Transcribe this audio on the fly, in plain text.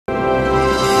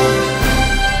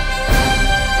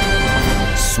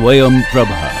Swayam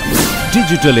Prabha.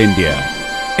 Digital India.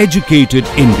 Educated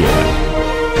India.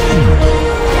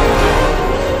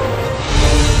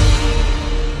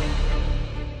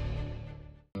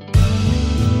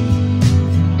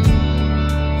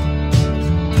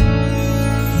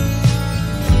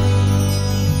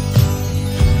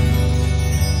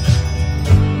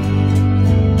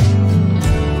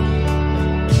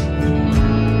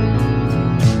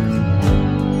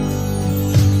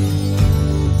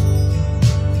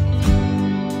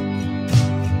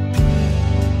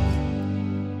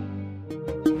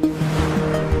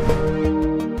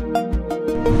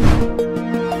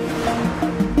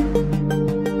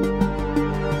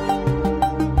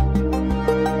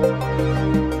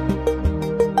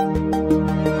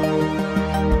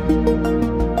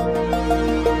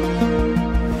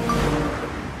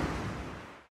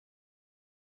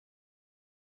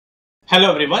 Hello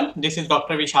everyone, this is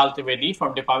Dr. Vishal Trivedi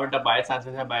from Department of Biosciences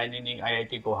and Bioengineering,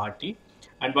 IIT Guwahati.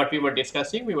 And what we were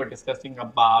discussing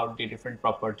about the different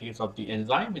properties of the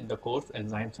enzyme in the course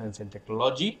Enzyme Science and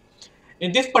Technology.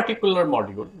 In this particular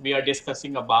module, we are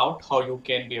discussing about how you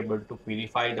can be able to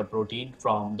purify the protein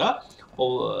from the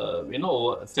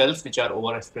cells which are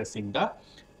overexpressing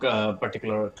the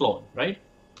particular clone, right?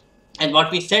 And what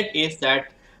we said is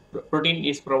that protein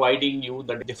is providing you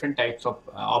the different types of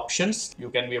options. You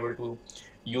can be able to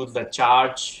use the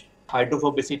charge,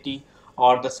 hydrophobicity,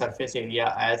 or the surface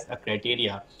area as a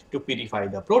criteria to purify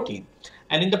the protein.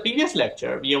 And in the previous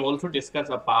lecture, we have also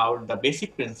discussed about the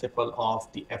basic principle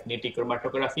of the affinity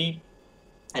chromatography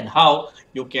and how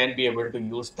you can be able to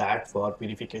use that for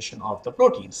purification of the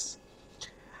proteins.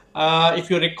 If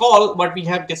you recall what we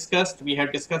have discussed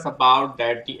about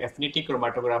that the affinity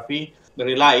chromatography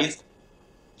relies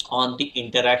on the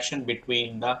interaction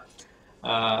between the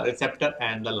receptor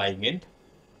and the ligand,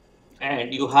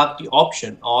 and you have the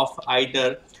option of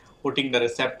either putting the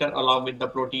receptor along with the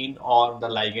protein or the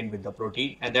ligand with the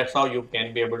protein, and that's how you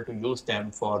can be able to use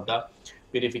them for the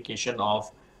purification of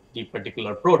the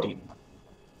particular protein.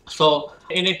 So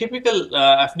in a typical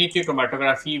affinity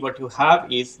chromatography, what you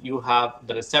have is you have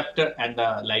the receptor and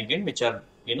the ligand which are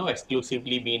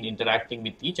exclusively been interacting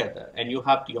with each other, and you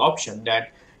have the option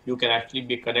that you can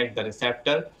actually connect the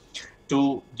receptor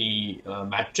to the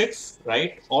matrix,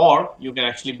 right? Or you can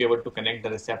actually be able to connect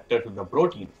the receptor to the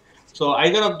protein. So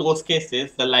either of those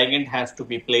cases, the ligand has to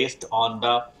be placed on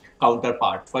the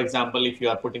counterpart. For example, if you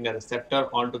are putting a receptor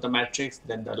onto the matrix,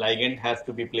 then the ligand has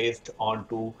to be placed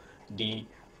onto the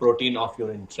protein of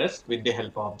your interest with the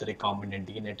help of the recombinant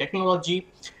DNA technology.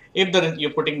 If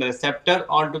you're putting the receptor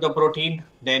onto the protein,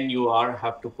 then you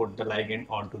have to put the ligand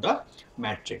onto the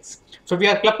matrix. So we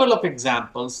have a couple of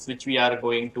examples which we are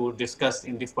going to discuss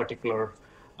in this particular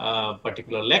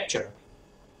lecture.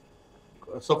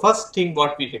 So first thing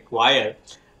what we require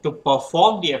to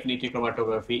perform the affinity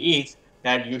chromatography is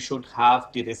that you should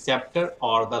have the receptor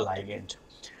or the ligand.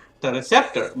 The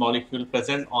receptor molecule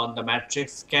present on the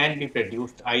matrix can be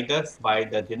produced either by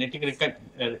the genetic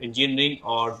engineering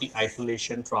or the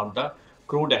isolation from the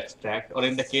crude extract, or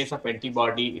in the case of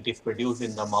antibody, it is produced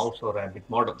in the mouse or rabbit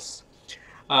models.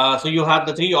 So you have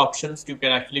the three options. You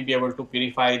can actually be able to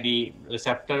purify the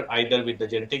receptor either with the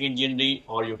genetic engineering,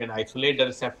 or you can isolate the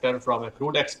receptor from a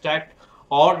crude extract,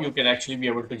 or you can actually be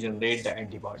able to generate the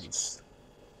antibodies.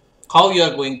 How you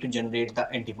are going to generate the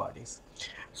antibodies?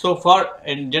 So for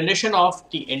generation of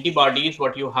the antibodies,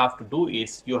 what you have to do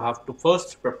is you have to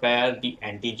first prepare the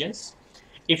antigens.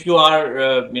 If you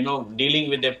are dealing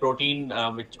with a protein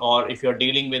or if you are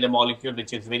dealing with a molecule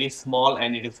which is very small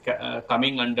and it is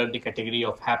coming under the category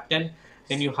of hapten,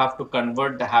 then you have to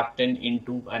convert the hapten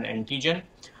into an antigen.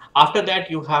 After that,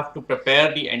 you have to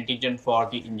prepare the antigen for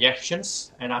the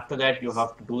injections, and after that you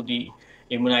have to do the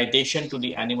immunization to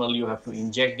the animal. You have to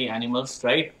inject the animals,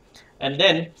 right? And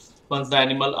then once the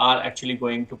animal are actually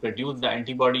going to produce the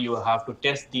antibody, you have to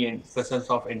test the presence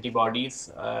of antibodies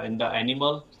in the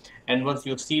animal. And once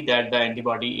you see that the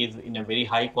antibody is in a very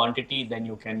high quantity, then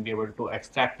you can be able to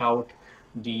extract out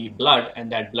the blood, and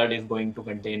that blood is going to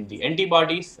contain the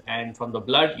antibodies. And from the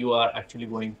blood, you are actually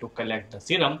going to collect the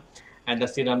serum, and the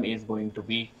serum is going to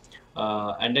be,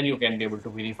 and then you can be able to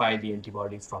verify the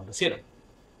antibodies from the serum.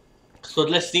 So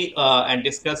let's see and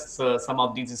discuss some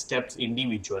of these steps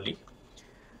individually.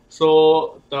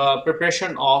 So the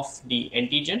preparation of the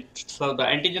antigen. So the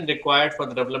antigen required for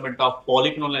the development of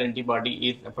polyclonal antibody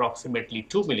is approximately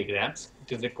 2 milligrams.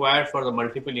 It is required for the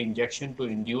multiple injection to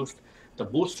induce the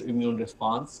boost immune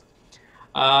response.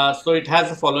 So it has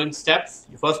the following steps.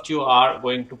 First, you are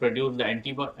going to produce the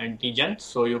antigen.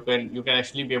 So you can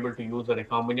actually be able to use the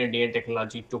recombinant DNA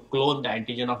technology to clone the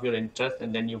antigen of your interest,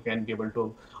 and then you can be able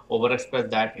to overexpress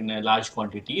that in a large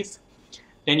quantities.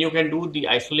 Then you can do the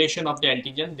isolation of the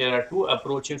antigen. There are two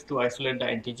approaches to isolate the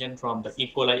antigen from the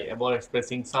E. coli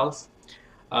expressing cells.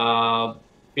 Uh,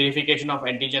 Purification of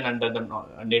antigen under the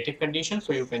native conditions.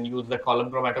 So you can use the column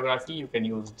chromatography, you can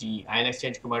use the ion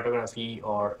exchange chromatography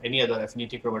or any other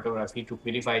affinity chromatography to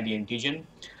purify the antigen.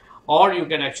 Or you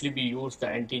can actually be used the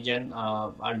antigen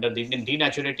under the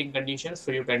denaturating conditions.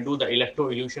 So you can do the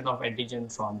electroelution of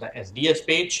antigen from the SDS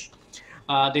page.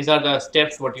 These are the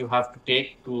steps what you have to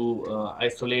take to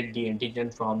isolate the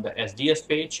antigen from the SDS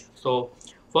page. So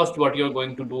first what you are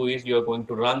going to do is you are going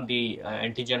to run the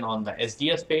antigen on the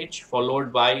SDS page,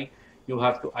 followed by you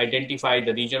have to identify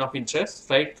the region of interest,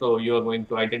 right? So you are going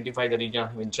to identify the region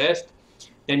of interest.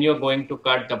 Then you're going to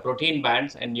cut the protein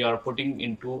bands and you are putting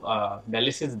into a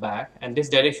dialysis bag. And this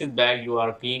dialysis bag you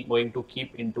are going to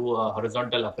keep into a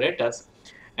horizontal apparatus.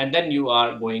 And then you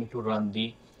are going to run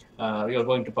the you're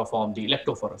going to perform the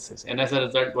electrophoresis. And as a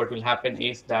result, what will happen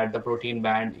is that the protein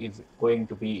band is going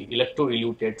to be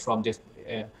electroeluted from this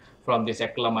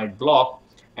acrylamide block,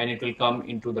 and it will come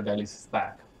into the dialysis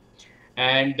bag.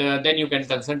 And then you can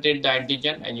concentrate the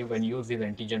antigen and you can use this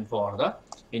antigen for the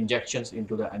injections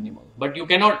into the animal. But you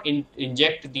cannot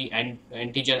inject the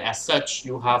antigen as such.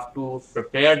 You have to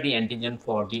prepare the antigen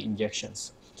for the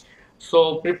injections.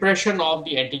 So preparation of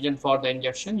the antigen for the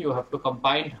injection, you have to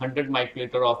combine 100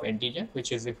 microliter of antigen,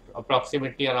 which is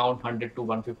approximately around 100 to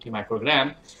 150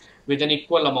 microgram, with an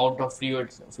equal amount of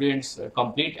fluids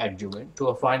complete adjuvant to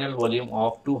a final volume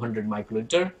of 200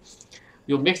 microliter.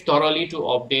 You mix thoroughly to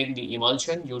obtain the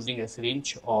emulsion using a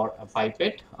syringe or a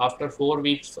pipette. After 4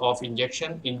 weeks of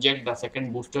injection, inject the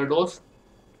second booster dose.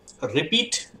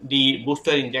 Repeat the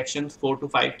booster injections 4 to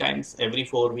 5 times every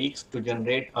 4 weeks to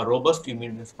generate a robust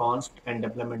immune response and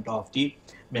development of the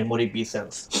memory B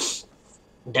cells.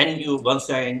 Then once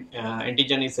the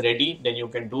antigen is ready, then you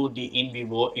can do the in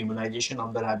vivo immunization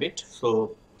of the rabbit.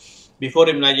 So before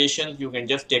immunization, you can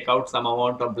just take out some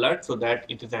amount of blood so that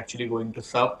it is actually going to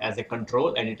serve as a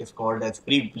control, and it is called as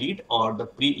pre-bleed or the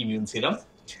pre-immune serum.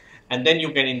 And then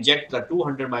you can inject the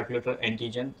 200 microliter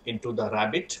antigen into the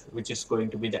rabbit, which is going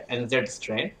to be the NZ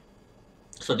strain.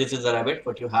 So this is the rabbit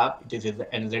what you have. This is the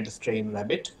NZ strain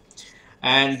rabbit.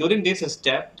 And during this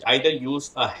step, either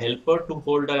use a helper to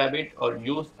hold the rabbit or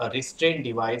use a restraint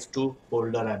device to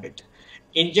hold the rabbit.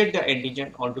 Inject the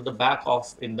antigen onto the back of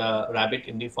in the rabbit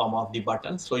in the form of the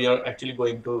buttons. So you're actually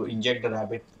going to inject the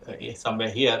rabbit somewhere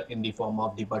here in the form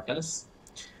of the buttons.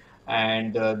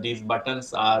 And these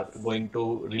buttons are going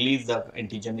to release the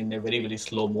antigen in a very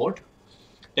slow mode.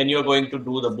 Then you are going to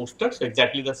do the booster. So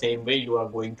exactly the same way you are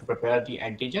going to prepare the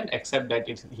antigen, except that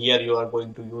here you are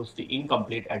going to use the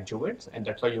incomplete adjuvants, and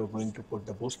that's why you're going to put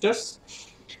the boosters.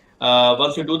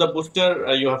 Once you do the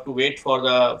booster, you have to wait for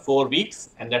the 4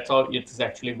 weeks, and that's how it is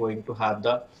actually going to have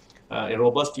the a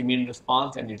robust immune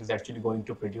response, and it is actually going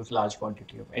to produce large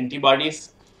quantity of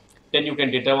antibodies. Then you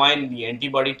can determine the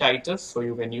antibody titers. So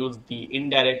you can use the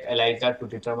indirect ELISA to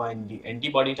determine the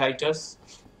antibody titers.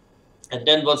 And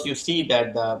then once you see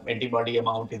that the antibody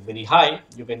amount is very high,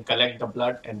 you can collect the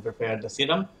blood and prepare the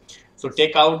serum. So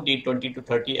take out the 20 to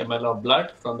 30 ml of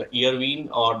blood from the ear vein,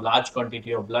 or large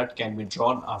quantity of blood can be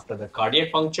drawn after the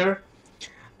cardiac puncture.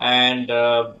 And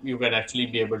you can actually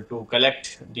be able to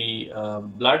collect the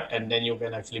blood, and then you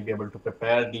can actually be able to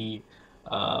prepare the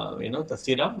the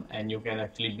serum, and you can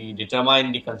actually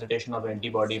determine the concentration of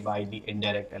antibody by the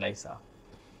indirect ELISA.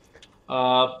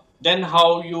 Then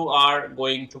how you are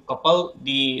going to couple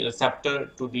the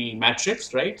receptor to the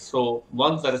matrix, right? So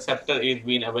once the receptor is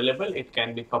being available, it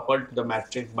can be coupled to the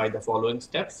matrix by the following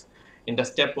steps. In the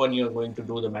step 1, you are going to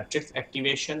do the matrix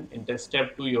activation. In the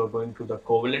step 2, you are going to do the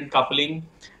covalent coupling.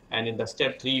 And in the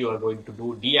step 3, you are going to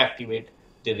do deactivate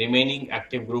the remaining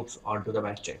active groups onto the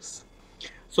matrix.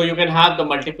 So you can have the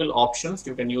multiple options.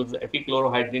 You can use the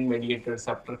epichlorohydrin mediated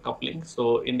receptor coupling.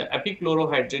 So in the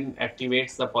epichlorohydrin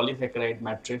activates the polysaccharide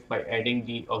matrix by adding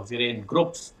the oxirane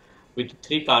groups with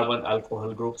 3 carbon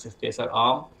alcohol groups spacer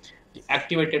arm. The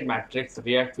activated matrix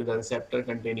reacts with the receptor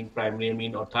containing primary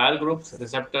amine or thiol groups.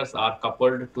 Receptors are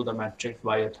coupled to the matrix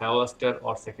by a thioester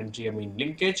or secondary amine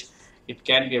linkage. It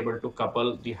can be able to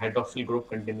couple the hydroxyl group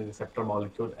containing receptor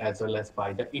molecule as well as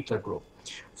by the ether group.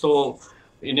 So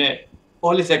in a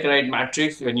polysaccharide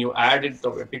matrix, when you add it to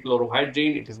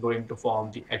epichlorohydrin, it is going to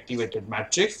form the activated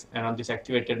matrix. And on this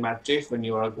activated matrix, when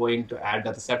you are going to add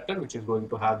the receptor, which is going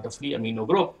to have the free amino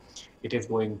group, it is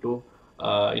going to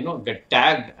get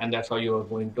tagged, and that's how you are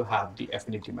going to have the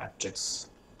affinity matrix.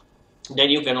 Then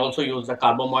you can also use the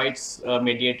carbamides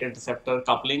mediated receptor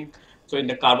coupling. So in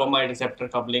the carbamide receptor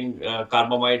coupling,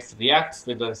 carbamides reacts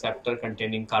with the receptor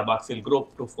containing carboxyl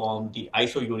group to form the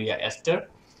isourea ester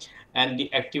and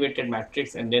the activated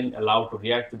matrix, and then allowed to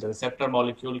react with the receptor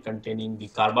molecule containing the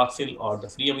carboxyl or the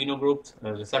free amino groups.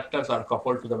 Receptors are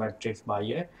coupled to the matrix by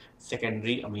a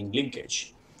secondary amine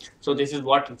linkage. So this is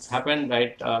what has happened,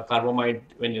 right? Carbamide,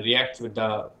 when it reacts with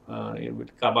the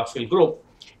with carboxyl group,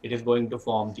 it is going to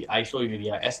form the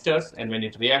isourea esters, and when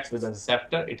it reacts with the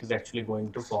receptor, it is actually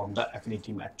going to form the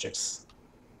affinity matrix.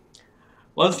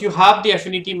 Once you have the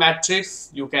affinity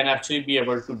matrix, you can actually be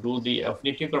able to do the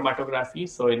affinity chromatography.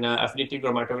 So in affinity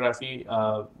chromatography,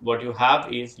 what you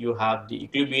have is you have the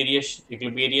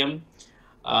equilibrium.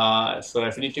 So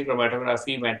affinity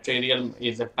chromatography material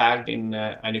is packed in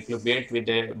an equilibrate with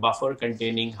a buffer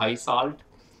containing high salt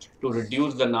to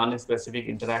reduce the non-specific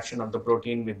interaction of the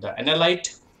protein with the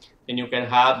analyte. Then you can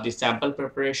have the sample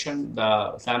preparation.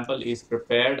 The sample is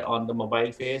prepared on the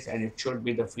mobile phase, and it should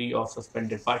be the free of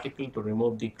suspended particle to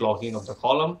remove the clogging of the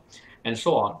column, and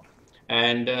so on.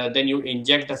 And then you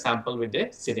inject the sample with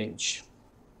a syringe.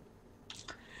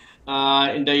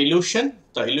 In the elution,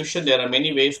 there are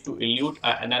many ways to elute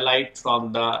an analyte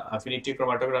from the affinity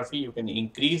chromatography. You can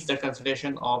increase the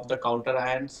concentration of the counter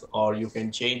ions, or you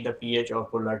can change the pH or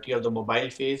polarity of the mobile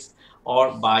phase,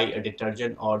 or buy a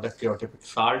detergent or the creotypic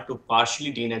salt to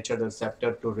partially denature the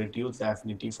receptor to reduce the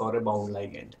affinity for a bound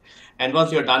ligand. And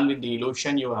once you're done with the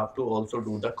elution, you have to also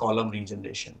do the column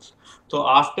regenerations. So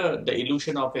after the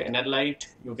elution of an analyte,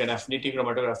 you can affinity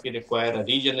chromatography require a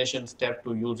regeneration step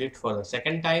to use it for the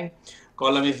second time.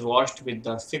 Column is washed with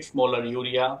the 6 molar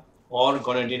urea or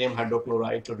gonadinium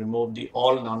hydrochloride to remove the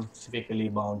all non-specifically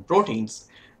bound proteins.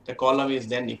 The column is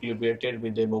then equilibrated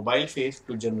with a mobile phase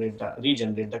to regenerate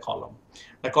the column.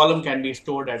 The column can be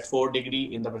stored at 4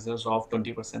 degrees in the presence of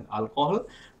 20% alcohol.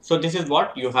 So this is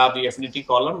what you have, the affinity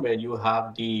column, where you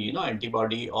have the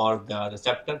antibody or the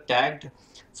receptor tagged.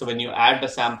 So when you add the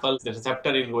sample, the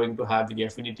receptor is going to have the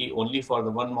affinity only for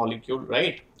the one molecule,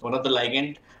 right? One of the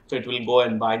ligand. So it will go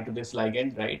and bind to this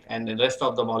ligand, right? And the rest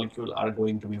of the molecule are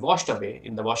going to be washed away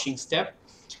in the washing step.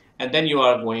 And then you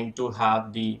are going to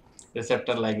have the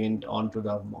receptor ligand onto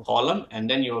the column, and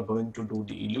then you are going to do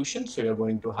the elution. So you're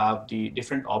going to have the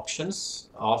different options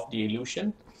of the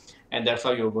elution, and that's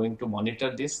how you're going to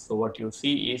monitor this. So what you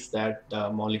see is that the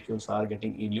molecules are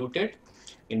getting eluted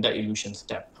in the elution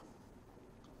step.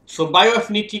 So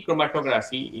bioaffinity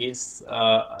chromatography is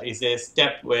a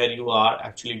step where you are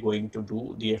actually going to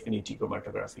do the affinity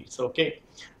chromatography. So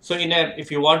so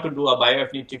if you want to do a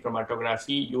bioaffinity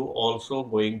chromatography, you also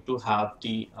going to have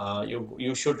the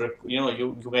you should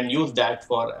you can use that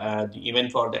for even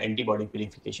for the antibody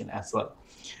purification as well.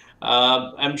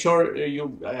 I'm sure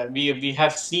we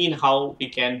have seen how we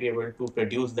can be able to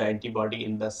produce the antibody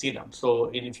in the serum. So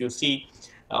if you see,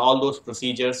 all those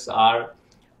procedures are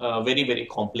very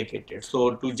complicated.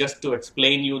 So to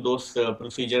explain you those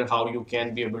procedure, how you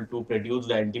can be able to produce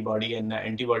the antibody, and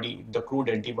the crude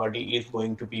antibody is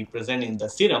going to be present in the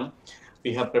serum.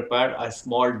 We have prepared a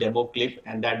small demo clip,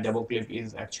 and that demo clip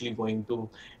is actually going to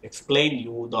explain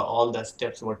you all the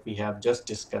steps what we have just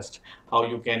discussed, how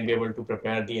you can be able to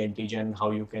prepare the antigen,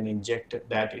 how you can inject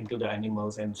that into the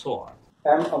animals, and so on.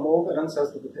 I am Amog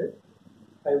Aransasdubute.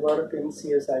 I work in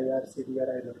CSIR,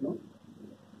 CDR, Lucknow.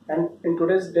 And in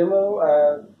today's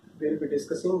demo, we'll be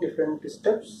discussing different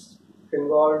steps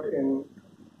involved in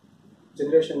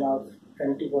generation of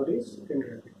antibodies in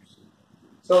reactors.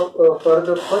 So for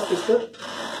the first step,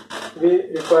 we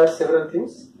require several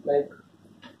things like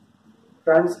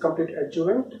trans complete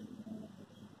adjuvant,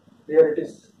 where it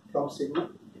is from sigma.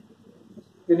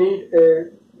 We need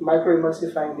a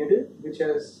microemulsifying needle which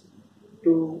has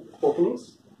 2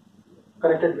 openings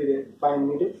connected with a fine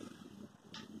needle.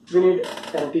 We need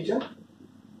antigen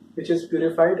which is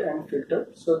purified and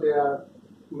filtered, so there are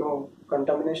no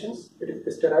contaminations. It is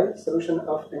a sterile solution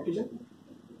of antigen.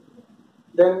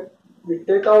 Then we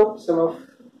take out some of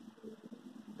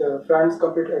the trans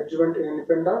complete adjuvant in an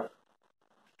Nippendorf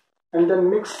and then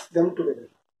mix them together.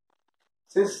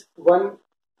 Since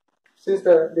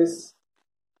this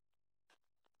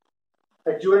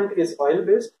adjuvant is oil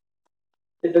based,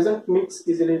 it doesn't mix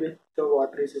easily with the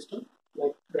watery system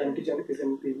like the antigen is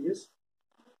in previous.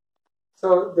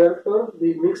 So therefore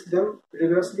we mix them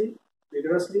rigorously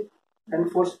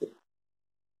and forcefully.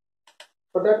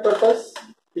 For that purpose,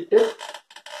 we take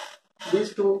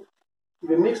these two,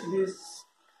 we mix this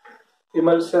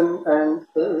emulsion and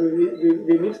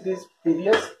we mix this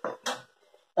PBS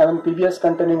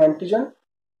containing antigen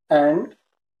and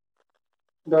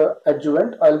the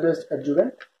adjuvant, oil-based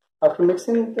adjuvant. After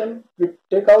mixing them, we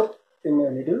take out in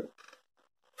a needle.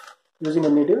 Using a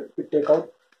needle, we take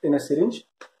out in a syringe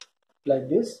like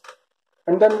this,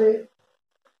 and then we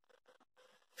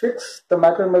fix the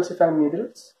microemulsifying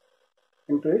needles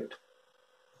into it.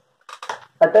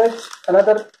 Attach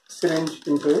another syringe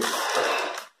into it.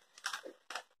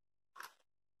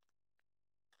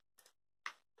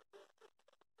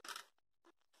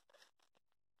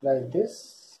 Like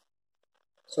this.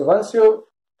 So once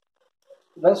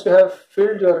you have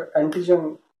filled your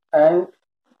antigen and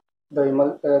the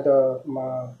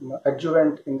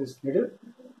adjuvant in this needle,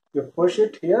 you push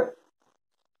it here,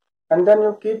 and then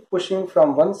you keep pushing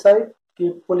from one side,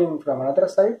 keep pulling from another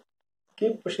side,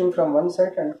 keep pushing from one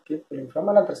side and keep pulling from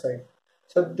another side.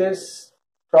 So this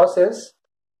process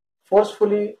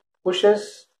forcefully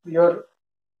pushes your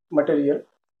material,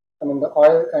 I mean the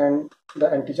oil and the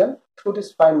antigen, through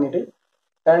this fine needle,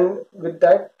 and with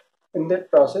that, in that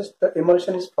process, the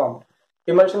emulsion is formed.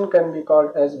 Emulsion can be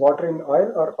called as water in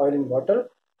oil or oil in water,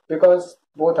 because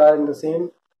both are in the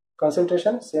same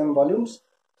concentration, same volumes,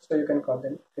 so you can call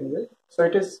them anyway. So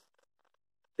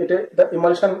the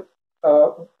emulsion,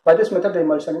 by this method, the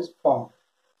emulsion is formed.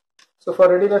 So for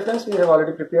ready reference, we have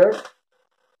already prepared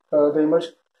the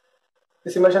emulsion.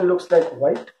 This emulsion looks like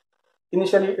white.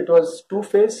 Initially it was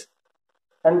two-phase,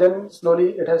 and then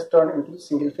slowly it has turned into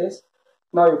single phase.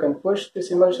 Now you can push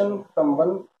this emulsion from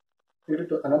one needle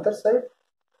to another side,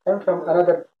 and from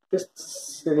another this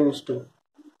syringe to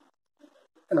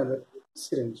another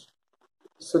syringe.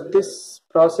 So this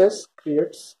process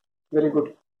creates very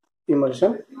good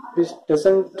emulsion, which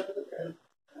doesn't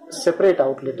separate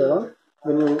out later on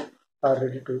when you are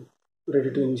ready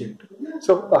to inject.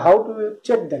 So how do we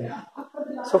check them?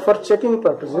 So for checking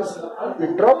purposes, we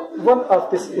drop one of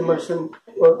this emulsion,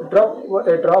 or drop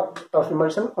a drop of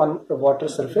emulsion on the water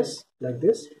surface like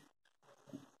this.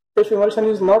 If emulsion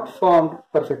is not formed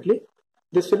perfectly,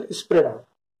 this will spread out.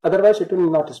 Otherwise, it will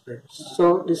not spread.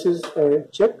 So this is a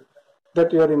check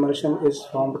that your emulsion is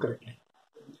formed correctly.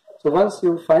 So once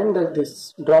you find that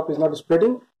this drop is not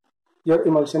spreading, your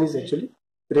emulsion is actually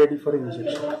ready for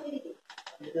injection.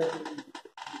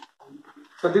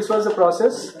 So this was the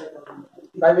process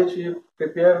by which we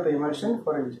prepare the emulsion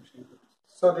for injection.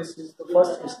 So this is the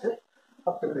first step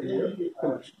of preparing the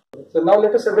emulsion. So now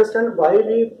let us understand why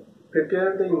we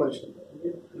prepare the emulsion.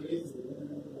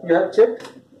 You have checked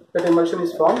that emulsion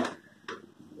is formed.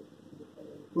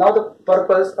 Now the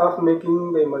purpose of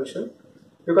making the emulsion,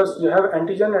 because you have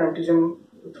antigen, and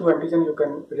through antigen you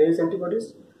can raise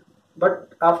antibodies,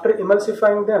 but after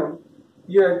emulsifying them,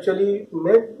 you actually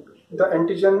make the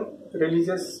antigen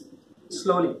releases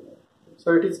slowly.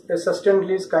 So it is a sustained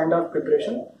release kind of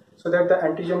preparation, so that the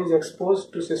antigen is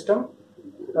exposed to system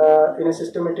in a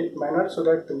systematic manner, so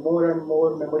that more and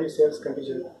more memory cells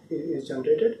is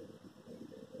generated,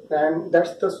 and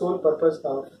that's the sole purpose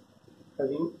of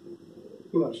having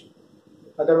emulsion.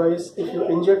 Otherwise, if you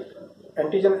inject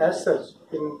antigen as such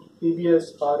in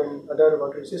PBS or in other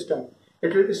watery system,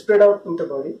 it will be spread out in the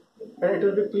body, and it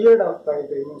will be cleared out by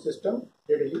the immune system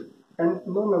readily, and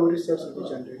no memory cells will be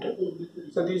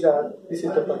generated. So this is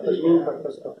the main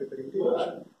purpose of preparing the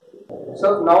emulsion.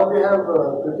 So now we have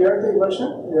prepared the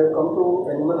emulsion. We have come to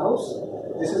animal house.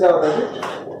 This is our rabbit,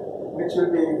 which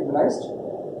will be immunized,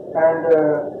 and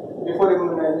before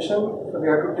immunization, we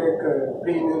have to take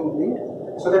pre-immune bleed,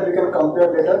 so that we can compare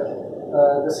later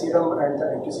the serum and the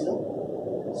anti-serum.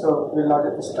 So we will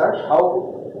now start how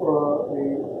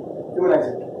we immunize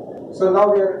it. So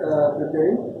now we are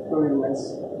preparing to immunize.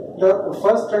 The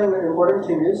first and important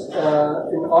thing is,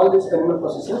 in all these animal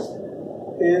processes,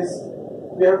 is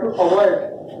we have to avoid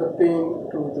the pain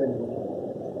to the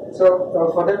animal. So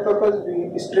for that purpose, we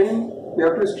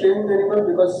have to strain the animal,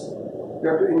 because we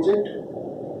have to inject.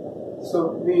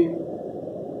 So we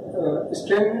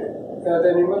strain the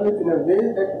animal in a way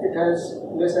that it has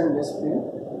less and less pain,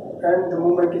 and the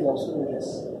movement is also less.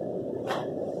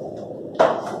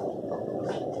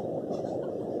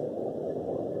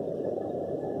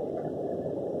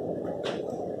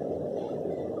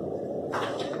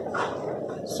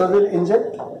 So we'll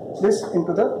inject this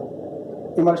into the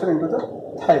emulsion into the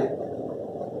thigh.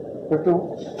 We have to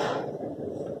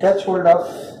catch hold of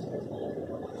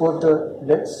both the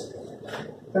legs.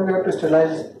 Then we have to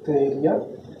sterilize the area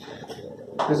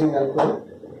using alcohol.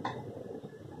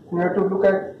 We have to look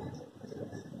at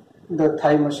the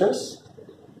thigh muscles.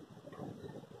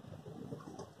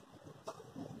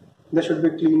 They should be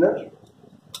cleanly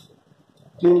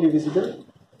visible.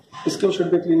 Skin should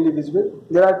be cleanly visible.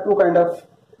 There are two kinds of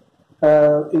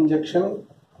injection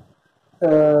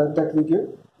that we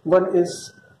give. One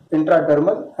is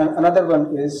intradermal and another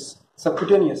one is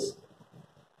subcutaneous.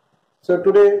 So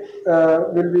today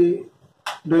we'll be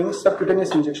doing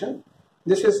subcutaneous injection.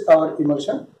 This is our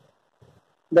emulsion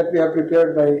that we have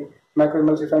prepared by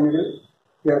microemulsifying needle.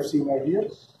 We have seen earlier.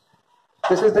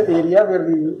 This is the area where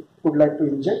we would like to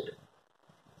inject.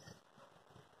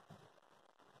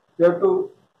 We have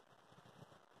to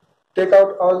take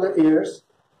out all the airs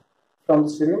from the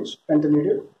syringe and the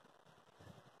needle.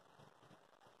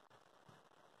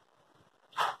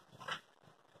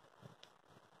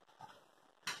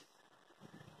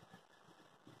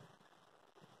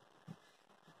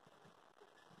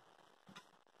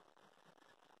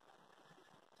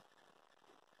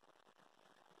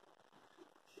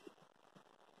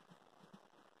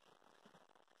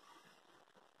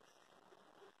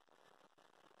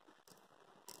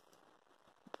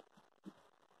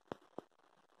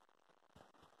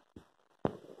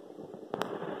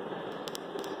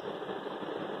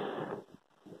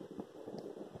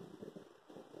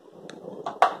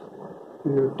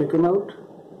 We have taken out,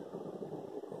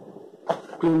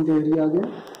 clean the area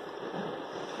again,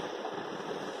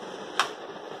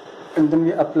 and then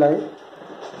we apply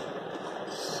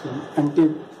some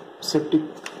antiseptic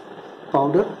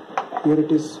powder. Here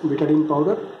it is betadine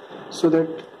powder, so that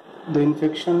the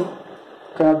infection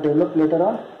cannot develop later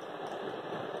on.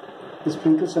 We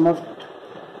sprinkle some of it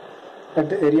at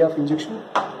the area of injection.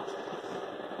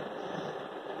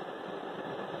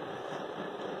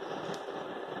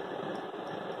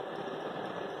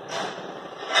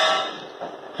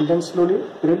 And then slowly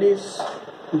release,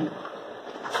 leave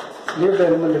the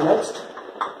animal relaxed,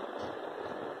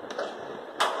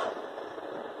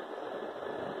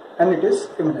 and it is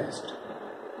immunized.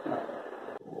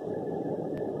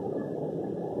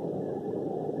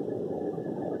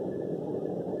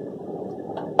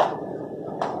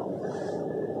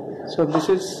 So this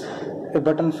is a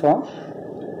button form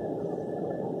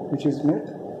which is made.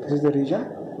 This is the region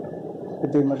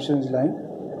where the emulsion is lying.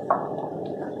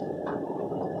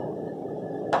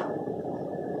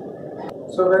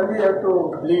 So when we have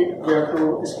to bleed, we have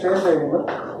to strain the animal,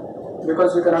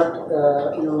 because you cannot,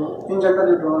 in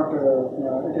general you do not,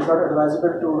 it is not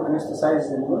advisable to anesthetize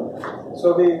the animal.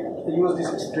 So we use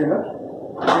this strainer,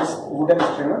 this wooden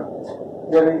strainer,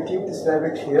 where we keep this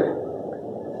rabbit here,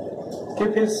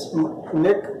 keep his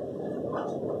neck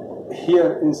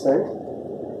here inside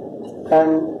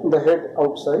and the head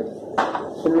outside.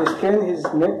 Then we strain his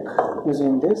neck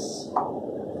using this.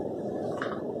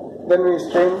 Then we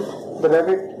strain the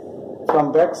rabbit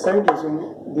from back side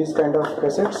using these kind of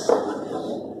cassettes.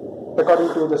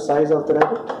 According to the size of the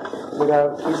rabbit, there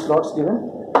are 3 slots given.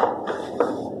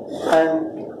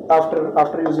 And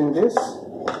after using this,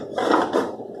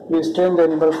 we strain the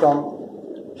animal from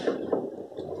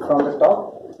the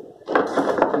top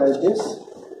like this.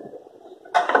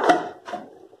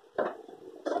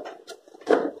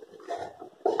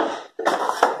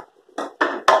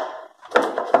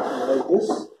 Like this.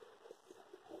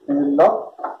 And we lock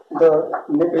the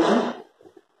neck region,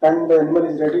 and the animal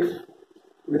is ready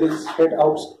with his head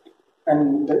out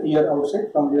and the ear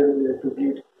outside, from where we have to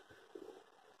bleed.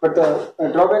 But the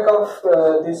drawback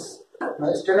of this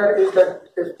strainer is that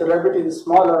if the rabbit is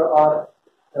smaller or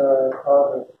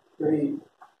very,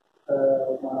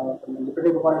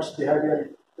 depending upon its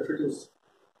behavior, if it is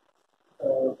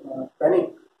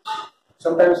panic,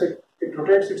 sometimes it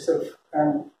rotates itself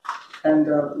and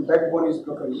the backbone is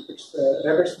broken. Its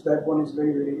rabbit's backbone is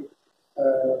very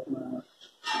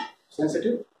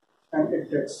sensitive, and it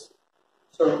breaks.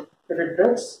 So if it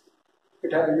breaks, you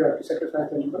have to sacrifice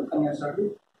the animal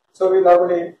unnecessarily. So we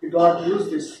normally do not use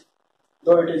this,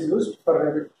 though it is used for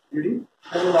rabbit breeding,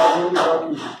 and we normally do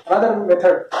not use it. Another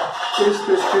method is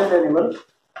to strain the animal.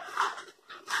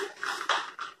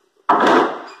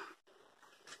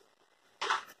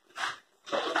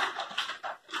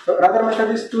 So another method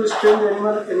is to strain the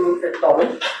animal in a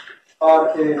towel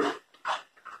or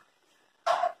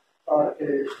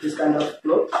this kind of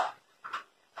cloth.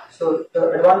 So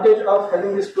the advantage of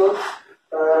having this cloth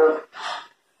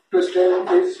to strain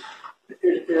is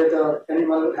the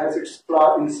animal has its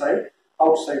claw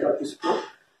outside of this cloth,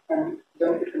 and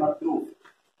then it cannot move.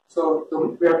 So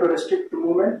we have to restrict the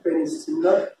movement when it's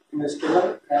similar in the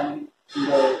strainer and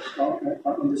in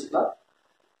on this cloth.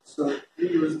 So we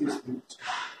use this method.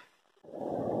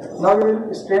 Now we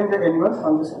will strain the animal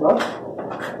on this cloth.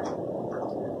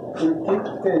 We will keep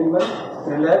the animal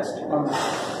relaxed on this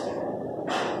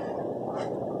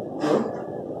cloth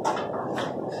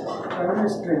and we will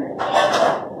strain it.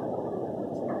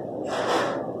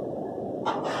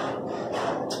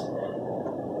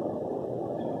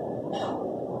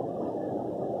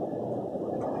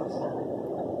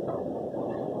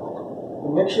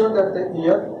 make sure that the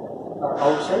ear are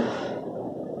outside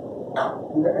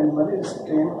and the animal is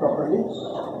trained properly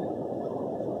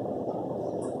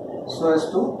so as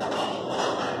to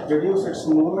reduce its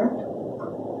movement,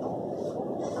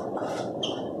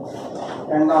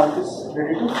 and now it is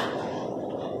ready to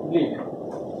bleed.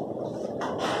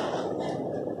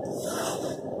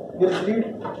 We will bleed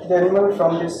the animal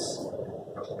from this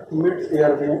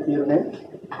mid-ear vein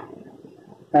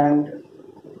and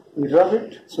we rub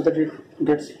it so that it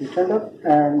gets heated up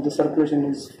and the circulation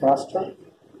is faster.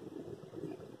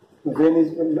 The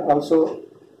vein will also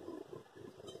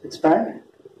expand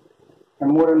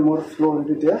and more flow will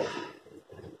be there.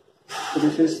 So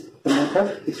this is the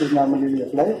method which is normally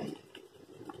applied.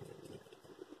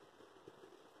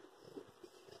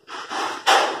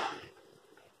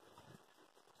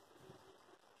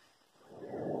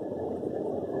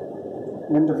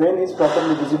 When the vein is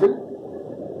properly visible,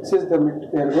 this is the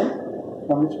mid-ear vein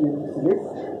from which we will bleed.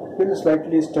 We will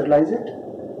slightly sterilize it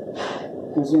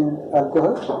using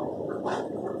alcohol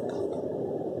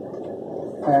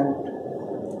and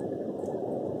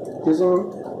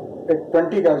using a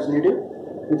 20 gauge needle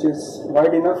which is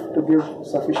wide enough to give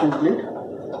sufficient bleed.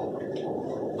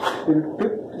 We will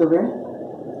tip the vein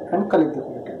and collect the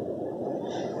blood.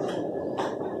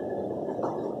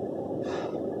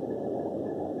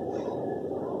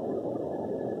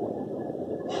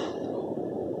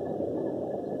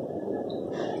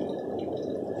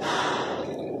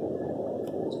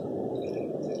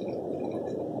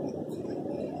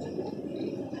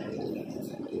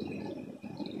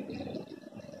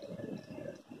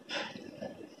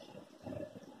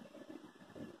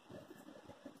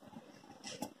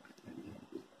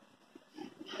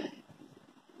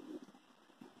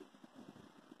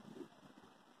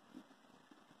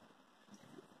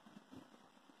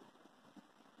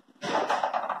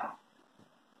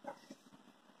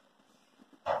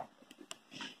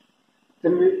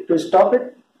 Then to stop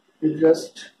it, we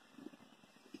just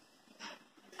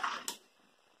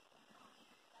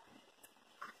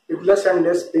with less and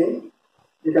less pain,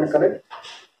 you can collect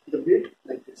the bleed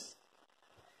like this.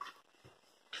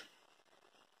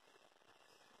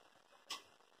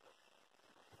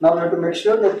 Now we have to make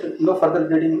sure that no further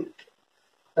bleeding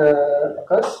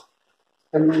occurs.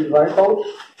 Then we wipe out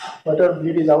whatever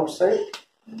bleed is outside.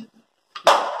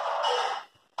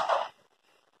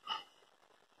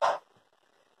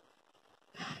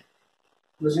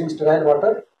 Using sterile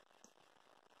water,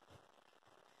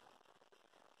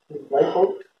 we wipe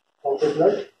out the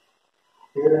blood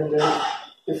here and there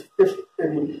if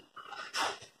any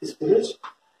spillage,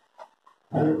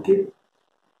 and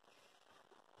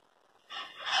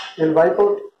we'll wipe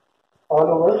out all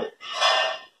over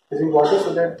using water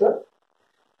so that the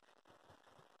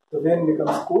vein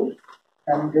becomes cool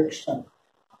and gets shrunk.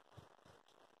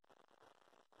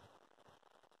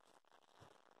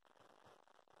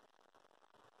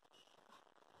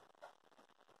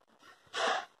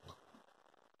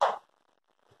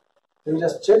 Then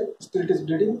just check, still it is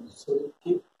bleeding, so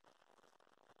keep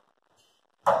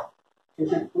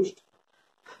it pushed.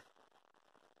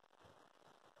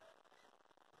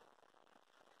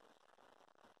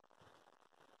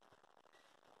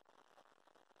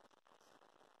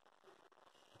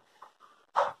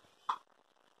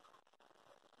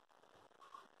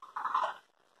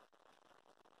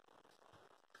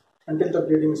 Until the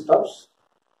bleeding stops.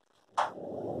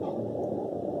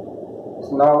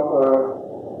 So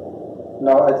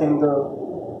now I think the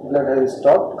blood has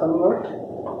stopped coming out,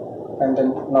 and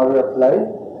then now we apply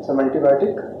some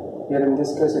antibiotic. Here in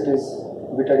this case it is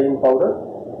betadine powder,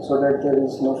 so that there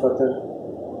is no further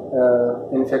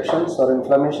infections or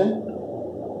inflammation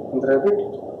in the rabbit,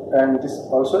 and this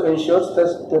also ensures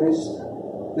that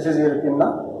this is ear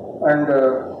pinna, and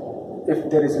if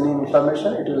there is any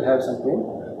inflammation it will have some pain,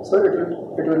 so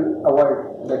it will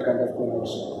avoid that kind of pain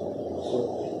also. So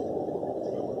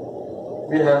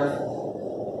we have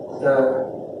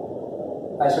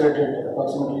isolated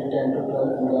approximately 10 to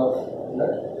 12 ml of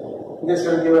blood. This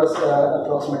will give us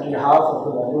approximately half of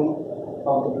the volume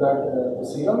of the blood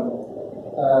serum.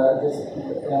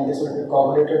 This will be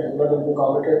coagulated. The blood will be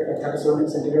coagulated at 37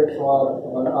 degrees centigrade for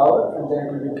 1 hour, and then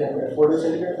it will be kept at 4 degrees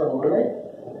centigrade for overnight,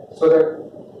 so that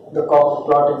the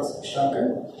clot is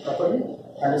shrunken properly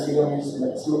and the serum is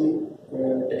maximally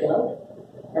taken out.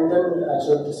 And then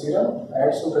actually the serum,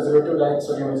 add some preservative like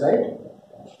sodium azide,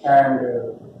 and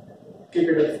keep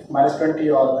it at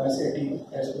 -20 or -80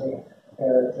 as per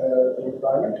the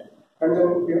requirement. And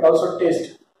then we also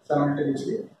taste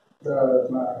simultaneously the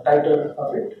titer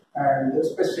of it and the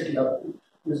specificity of it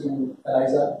using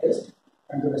ELISA test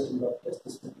and the Western blot test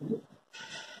respectively.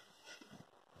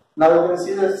 Now you can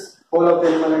see this whole of the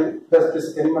animal,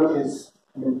 this animal is,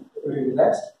 I mean, very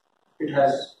relaxed. It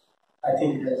has, I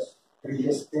think it has very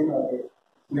less pain or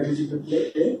a negligible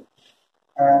pain.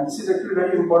 And this is actually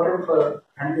very important for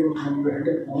handling when you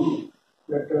handle animal.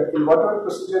 That in whatever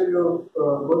procedure you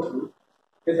go through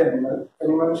with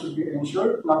animal should be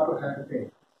ensured not to have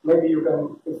pain. Maybe you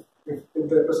can, if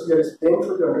the procedure is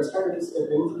painful, you understand it is a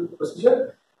painful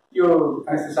procedure, you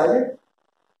anesthetize it.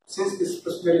 Since this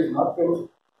procedure is not painful,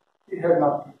 you have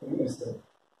not necessary.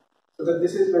 So that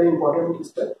this is very important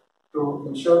step to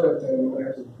ensure that the animal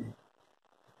has pain.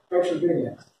 It should be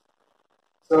relaxed.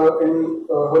 So in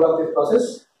whole of this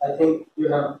process, I think you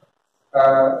have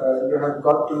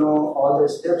got to know all the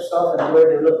steps of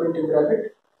antibody development in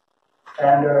rabbit,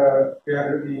 and we have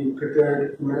already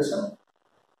prepared emulsion.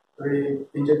 We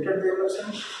injected the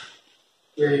emulsion.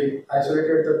 We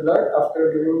isolated the blood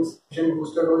after giving sufficient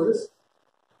booster doses,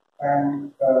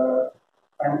 and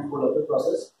whole of the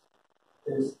process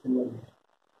is in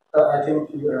I think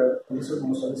you have understood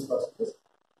most of these processes,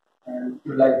 and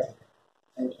you liked it.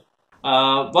 Thank you.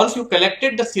 Once you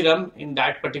collected the serum in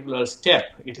that particular step,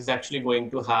 it is actually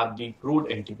going to have the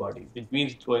crude antibody, which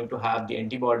means it's going to have the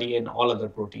antibody and all other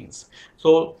proteins.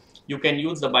 So you can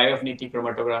use the bioaffinity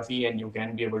chromatography, and you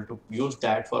can be able to use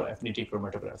that for affinity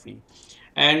chromatography.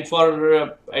 And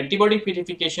for antibody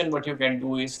purification, what you can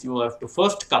do is you have to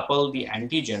first couple the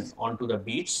antigen onto the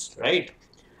beads, right?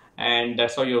 And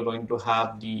that's how you're going to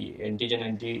have the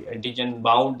antigen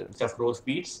bound saffrose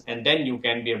beads, and then you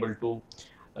can be able to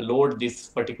load this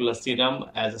particular serum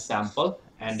as a sample,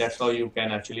 and that's how you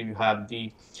can actually have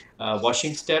the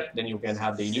washing step, then you can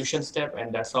have the elution step,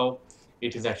 and that's how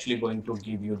it is actually going to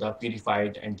give you the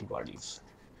purified antibodies.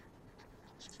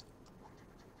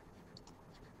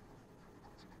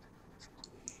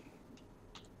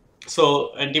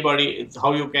 So antibody is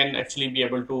how you can actually be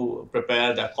able to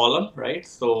prepare the column, right?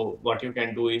 So what you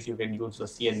can do is you can use the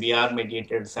CNBR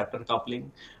mediated receptor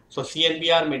coupling. So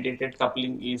CNBR mediated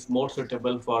coupling is more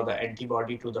suitable for the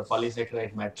antibody to the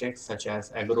polysaccharide matrix such as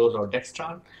agarose or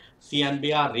dextran.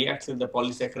 CNBR reacts with the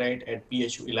polysaccharide at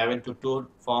pH 11 to 2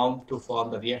 to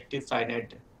form the reactive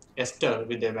cyanide ester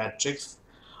with a matrix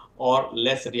or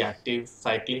less reactive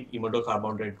cyclic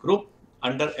imidocarbonate group.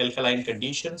 Under alkaline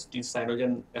conditions, these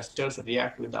cyanogen esters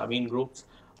react with the amine groups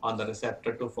on the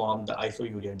receptor to form the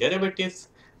isourea derivatives.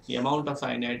 The amount of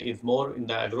cyanide is more in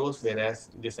the agarose, whereas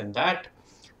this and that.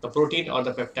 The protein or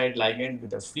the peptide ligand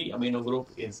with a free amino group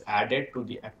is added to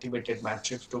the activated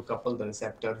matrix to couple the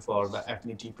receptor for the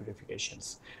affinity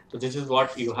purifications. So this is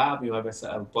what you have. You have a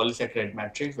polysaccharide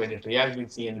matrix. When it reacts with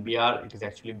CNBR, it is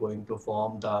actually going to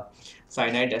form the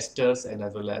cyanide esters and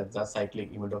as well as the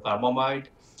cyclic imidocarbamide,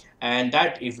 and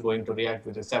that is going to react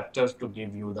with receptors to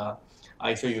give you the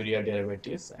isourea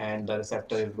derivatives, and the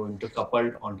receptor is going to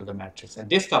coupled onto the matrix, and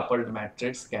this coupled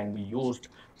matrix can be used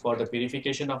for the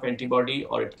purification of antibody,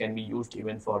 or it can be used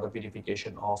even for the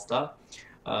purification of the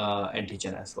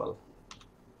antigen as well.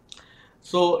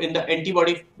 So in the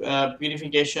antibody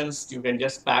purifications, you can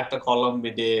just pack the column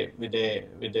with a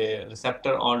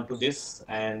receptor onto this,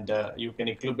 and you can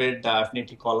incubate the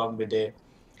affinity column with a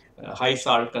high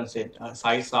salt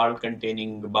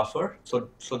containing buffer,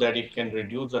 so that it can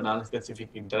reduce the non-specific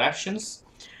interactions.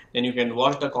 Then you can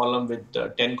wash the column with the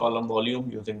 10 column volume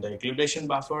using the equilibration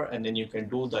buffer, and then you can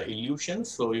do the elution.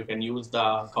 So you can use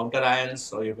the counter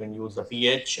ions, or you can use the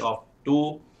pH of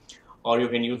 2, or you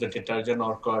can use the detergent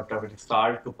or tartaric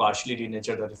salt to partially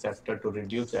denature the receptor to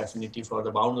reduce the affinity for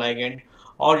the bound ligand,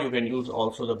 or you can use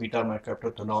also the beta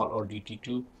mercaptothenol or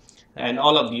DT2, and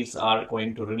all of these are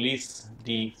going to release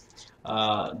the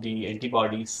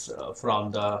antibodies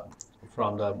from the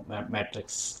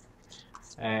matrix,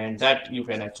 and that you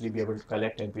can actually be able to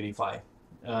collect and purify.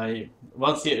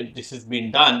 Once this has been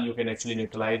done, you can actually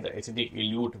neutralize the acidic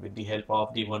elute with the help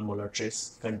of the 1 molar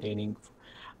tris containing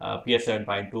PS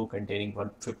 7.2 containing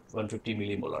 150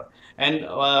 millimolar. And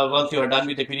once you are done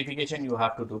with the purification, you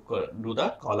have to do the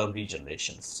column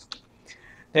regenerations.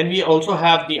 Then we also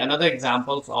have the another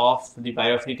examples of the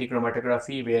bioaffinity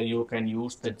chromatography, where you can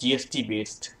use the GST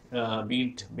based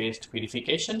bead based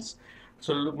purifications.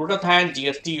 So glutathione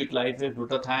GST utilizes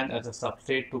glutathione as a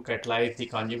substrate to catalyze the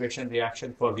conjugation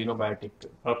reaction for xenobiotic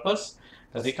purpose.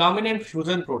 The recombinant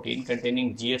fusion protein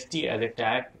containing GST as a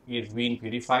tag is being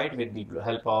purified with the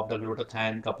help of the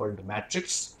glutathione coupled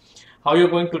matrix. How you're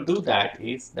going to do that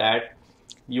is that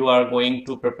you are going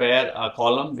to prepare a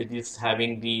column which is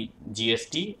having the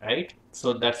GST, right?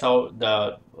 So that's how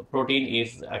the protein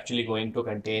is actually going to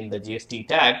contain the GST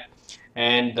tag,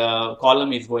 and the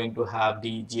column is going to have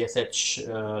the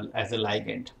GSH as a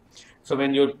ligand. So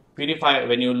when you purify,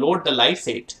 when you load the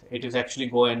lysate, it is actually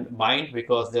go and bind,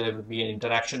 because there will be an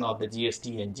interaction of the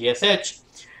GST and GSH,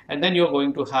 and then you are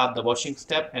going to have the washing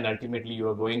step, and ultimately you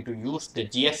are going to use the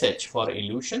GSH for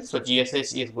elution. So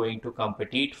GSH is going to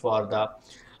compete for the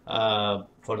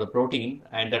protein,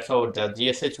 and that's how the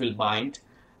GSH will bind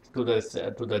to the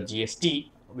GST,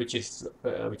 which is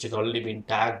already been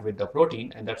tagged with the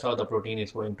protein, and that's how the protein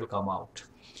is going to come out.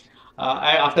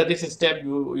 After this step,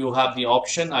 you have the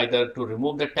option either to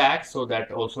remove the tag, so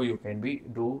that also you can be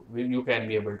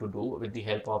able to do with the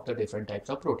help of the different types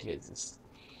of proteases.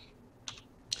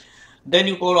 Then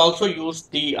you could also use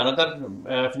the another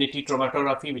affinity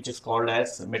chromatography, which is called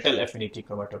as metal affinity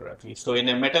chromatography. So in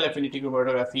a metal affinity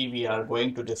chromatography, we are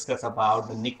going to discuss about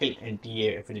the nickel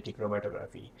NTA affinity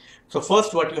chromatography. So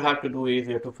first, what you have to do is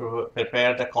you have to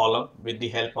prepare the column with the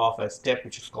help of a step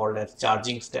which is called as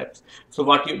charging steps. So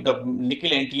the nickel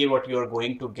NTA, what you are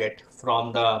going to get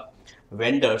from the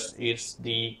vendors is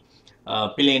the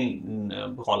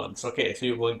plain columns. Okay, so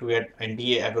you're going to get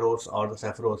NDA agarose or the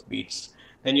saffrose beads.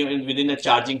 Then within the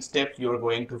charging steps, you are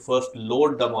going to first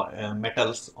load the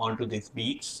metals onto these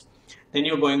beads. Then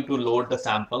you're going to load the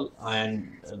sample,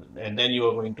 and then you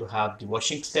are going to have the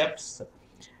washing steps.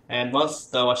 And once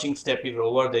the washing step is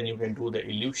over, then you can do the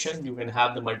elution. You can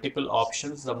have the multiple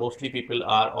options. Mostly people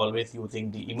are always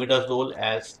using the imidazole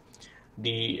as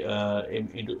the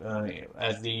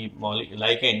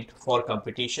ligand for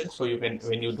competition. So you can,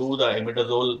 when you do the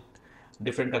imidazole,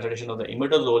 different concentration of the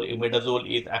imidazole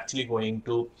is actually going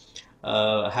to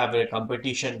have a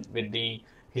competition with the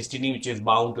histidine, which is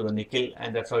bound to the nickel,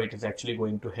 and that's how it is actually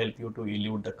going to help you to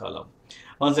elute the column.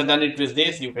 Once you're done it with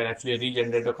this, you can actually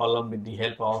regenerate the column with the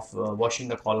help of washing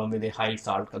the column with a high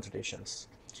salt concentrations,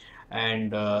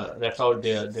 and that's how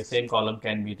the same column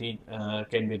can be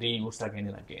reused again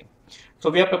and again. So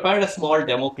we have prepared a small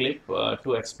demo clip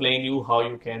to explain you how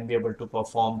you can be able to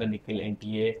perform the nickel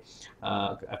NTA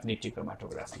affinity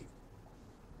chromatography.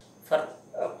 For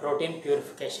protein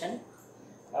purification,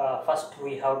 first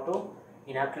we have to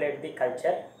inoculate the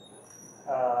culture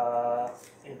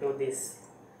into this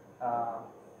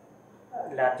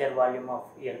larger volume of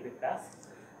ELB class.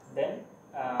 Then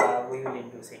we will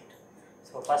induce it.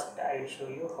 So first I will show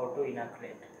you how to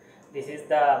inoculate. This is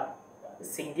the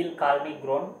single colony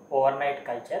grown overnight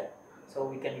culture, so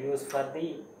we can use for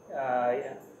the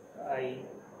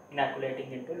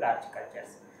inoculating into large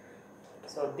cultures.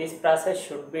 So this process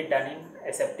should be done in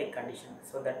aseptic condition,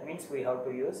 so that means we have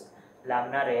to use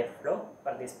laminar airflow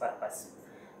for this purpose.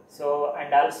 So,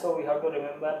 and also we have to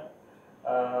remember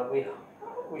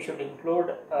we should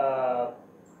include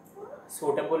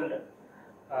suitable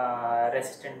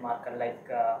resistant marker like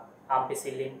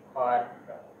ampicillin or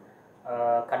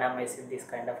kanamycin, this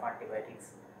kind of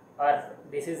antibiotics, or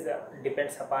this is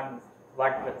depends upon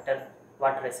what vector,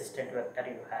 what resistant vector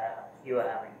you are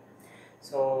having.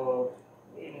 So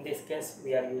in this case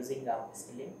we are using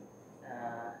ampicillin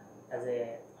as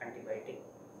a antibiotic.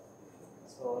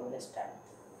 So let's start.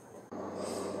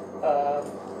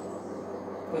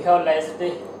 We have lysed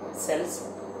the cells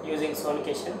using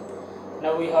sonication.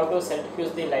 Now we have to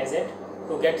centrifuge the lysate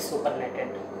to get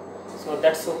supernatant. So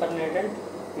that supernatant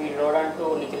we load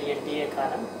onto nickel NTA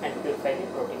column and purify the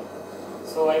protein.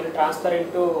 So I will transfer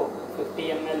into 50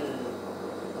 ml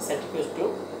centrifuge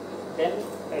tube, then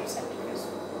I will centrifuge.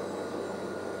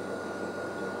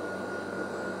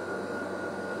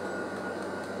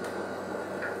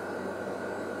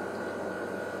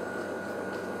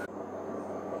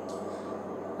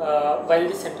 While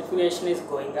the centrifugation is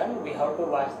going on, we have to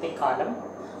wash the column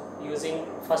using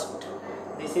first,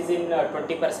 this is in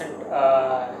 20%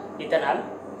 ethanol.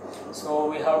 So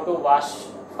we have to wash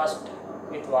first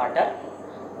with water,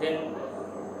 then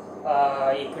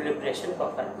equilibration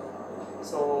buffer.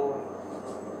 So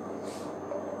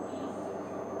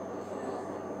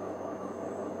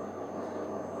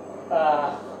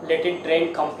let it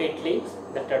drain completely,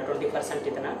 that 20%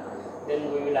 ethanol.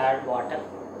 Then we will add water,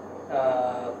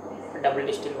 double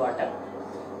distilled water.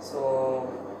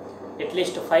 So at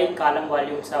least 5 column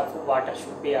volumes of water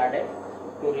should be added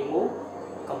to remove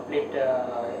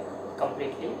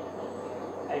completely.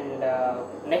 And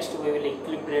next we will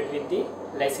equilibrate with the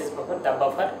lysis buffer, the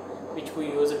buffer which we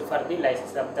used for the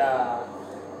lysis of the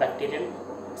bacterial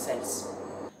cells.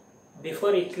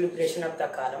 Before equilibration of the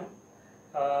column,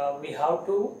 we have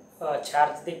to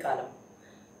charge the column.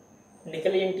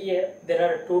 Nickel NTA, there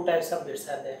are 2 types of bits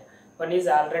are there. One is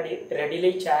already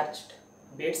readily charged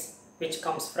bits which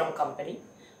comes from company,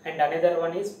 and another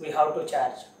one is we have to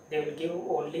charge. They will give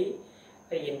only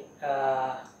NTA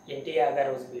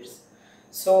agarose bits.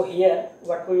 So here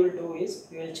what we will do is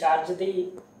we will charge the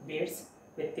bits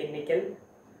with the nickel,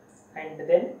 and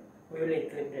then we will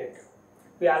equilibrate.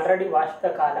 We already washed the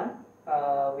column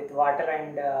with water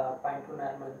and 0.2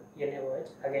 normal NaOH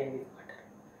again with water.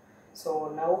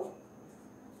 So now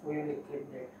we will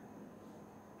equilibrate.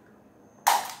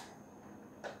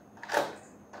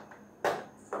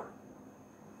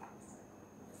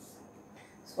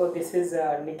 So this is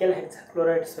a nickel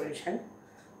hexachloride solution.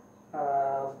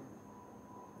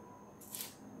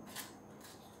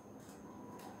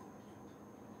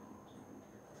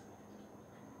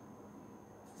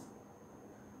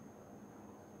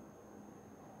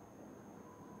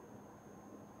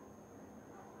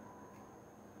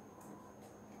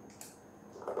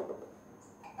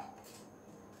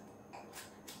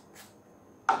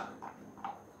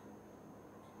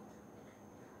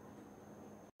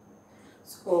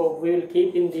 So we will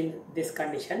keep in this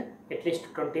condition at least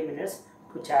 20 minutes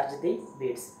to charge the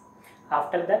beads.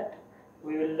 After that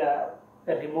we will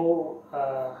remove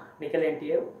nickel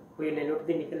NTA, we will elute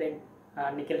the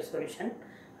nickel solution,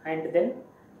 and then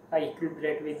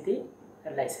equilibrate with the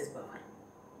lysis buffer.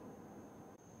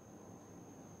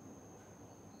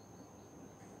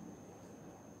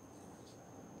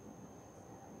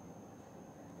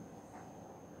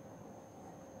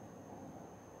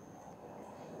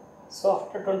 So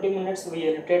after 20 minutes we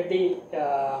eluted the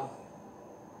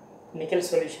nickel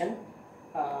solution.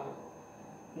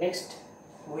 Next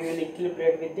we will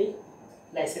equilibrate with the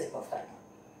lysis buffer.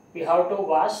 We have to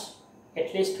wash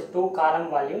at least 2 column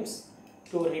volumes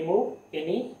to remove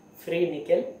any free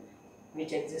nickel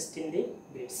which exists in the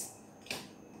beads.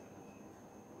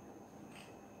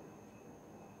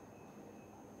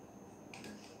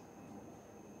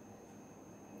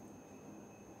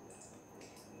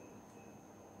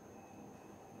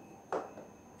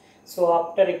 So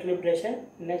after equilibration,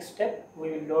 next step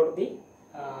we will load the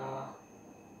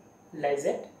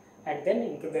lysate and then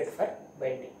incubate for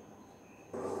binding.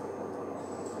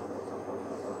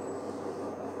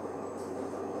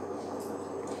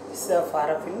 This is a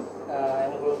paraffin. I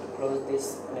am going to close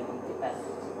this making the pan.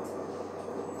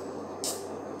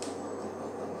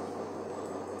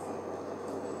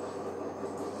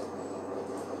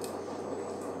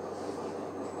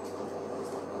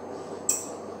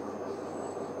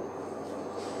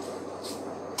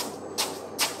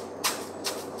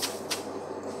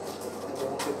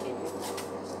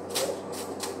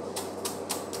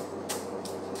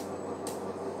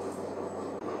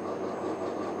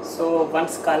 So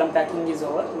once column packing is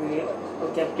over, we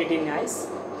kept it in ice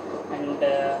and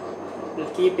we'll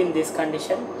keep in this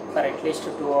condition for at least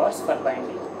 2 hours for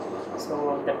binding.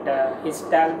 So that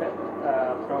histalled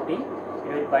protein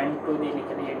will bind to the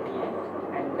nickel NTA,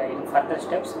 and in further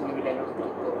steps we will elute the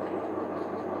protein.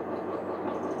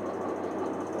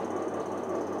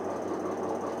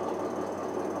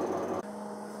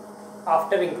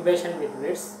 After incubation with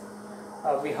beads,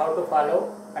 we have to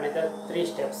follow another 3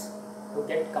 steps to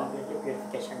get completely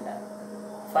purification done.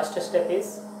 First step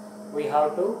is we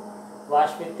have to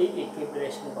wash with the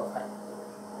equilibration buffer.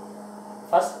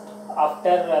 First,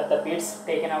 after the beads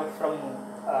taken out from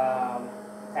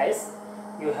ice,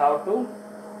 you have to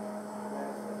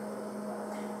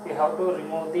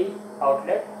remove the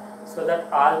outlet so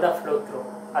that all the flow through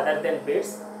other than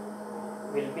beads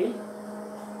will be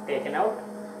taken out.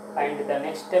 And the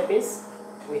next step is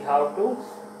we have to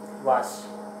wash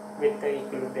with the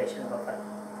equilibration buffer,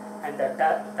 and the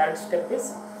third step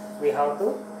is we have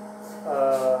to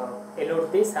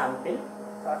elute the sample,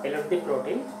 elute the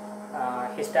protein,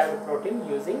 histalled protein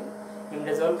using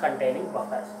imidazole containing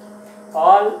buffers.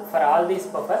 For all these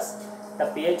buffers, the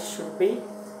pH should be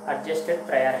adjusted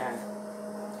prior hand.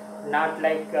 Not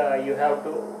like you have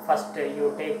to first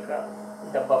you take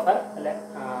the buffer,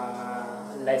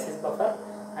 lysis buffer,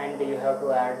 and you have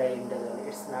to add imidazole.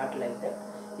 It's not like that.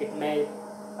 It may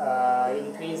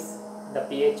increase the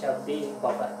pH of the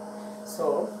buffer.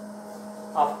 So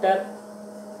after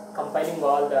compiling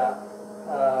all the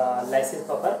lysis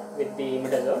buffer with the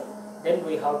imidazole, then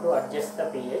we have to adjust the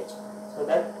pH so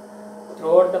that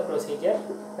throughout the procedure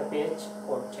the pH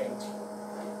won't change.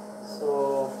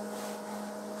 So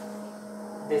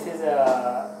this is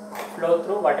a flow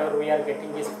through, whatever we are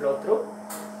getting is flow through.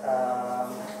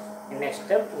 In next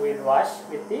step we will wash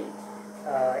with the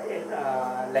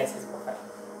lysis buffer.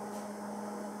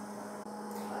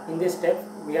 In this step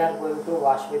we are going to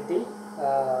wash with the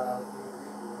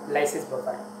lysis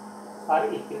buffer or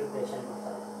equilibration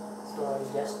buffer. So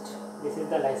this is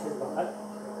the lysis buffer.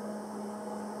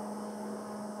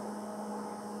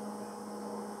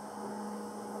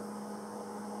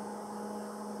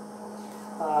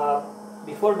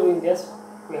 Before doing this,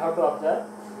 we have to observe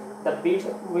the beads.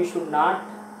 We should not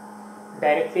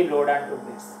directly load onto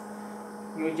beads.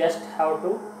 You just have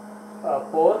to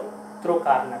pour through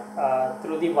corner,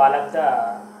 through the wall of the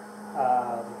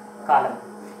column.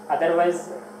 Otherwise,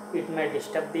 it may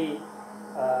disturb the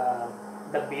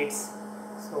beads.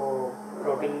 So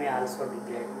protein may also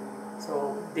degrade.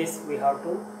 So this we have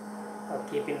to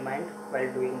keep in mind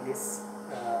while doing this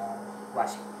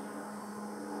washing.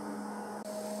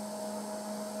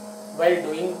 While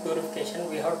doing purification,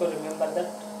 we have to remember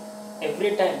that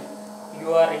every time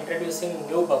you are introducing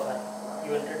new buffer,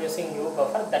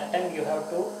 that time you have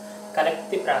to collect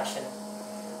the fraction,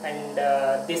 and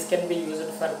this can be used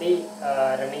for the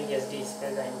running SDs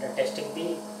and testing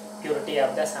the purity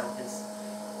of the samples.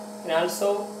 And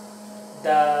also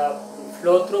the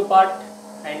flow through part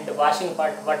and the washing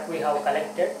part, what we have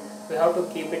collected, we have to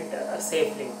keep it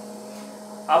safely.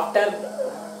 After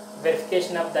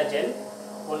verification of the gel,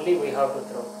 only we have to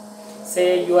throw.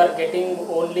 Say you are getting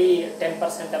only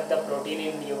 10% of the protein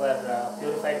in your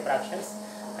purified fractions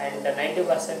and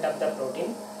 90% of the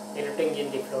protein eluting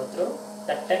in the flow through.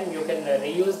 That time you can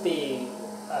reuse the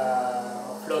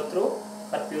flow through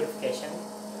for purification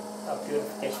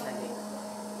again,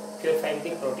 purifying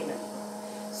the protein again.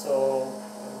 So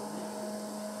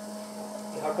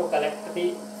you have to collect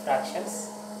the fractions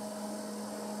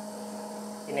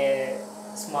in a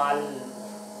small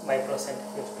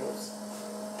microcentrifuge tubes,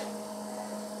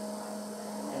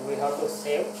 and we have to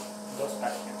save those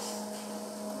fractions,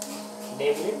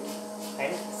 label it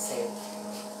and save.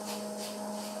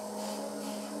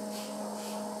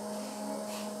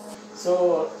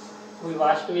 So we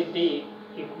washed with the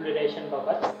equilibration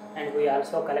buffer and we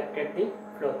also collected the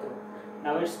flow through.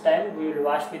 Now it's time we will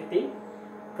wash with the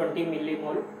 20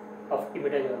 millimole of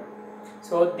imidazole.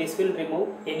 So this will remove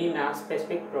any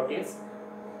non-specific proteins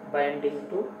binding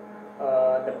to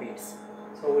the beads.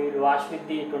 So we will wash with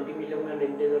the 20 millimole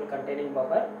imidazole containing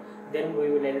buffer. Then we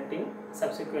will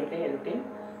subsequently eluting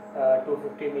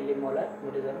 250 millimolar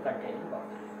imidazole containing buffer.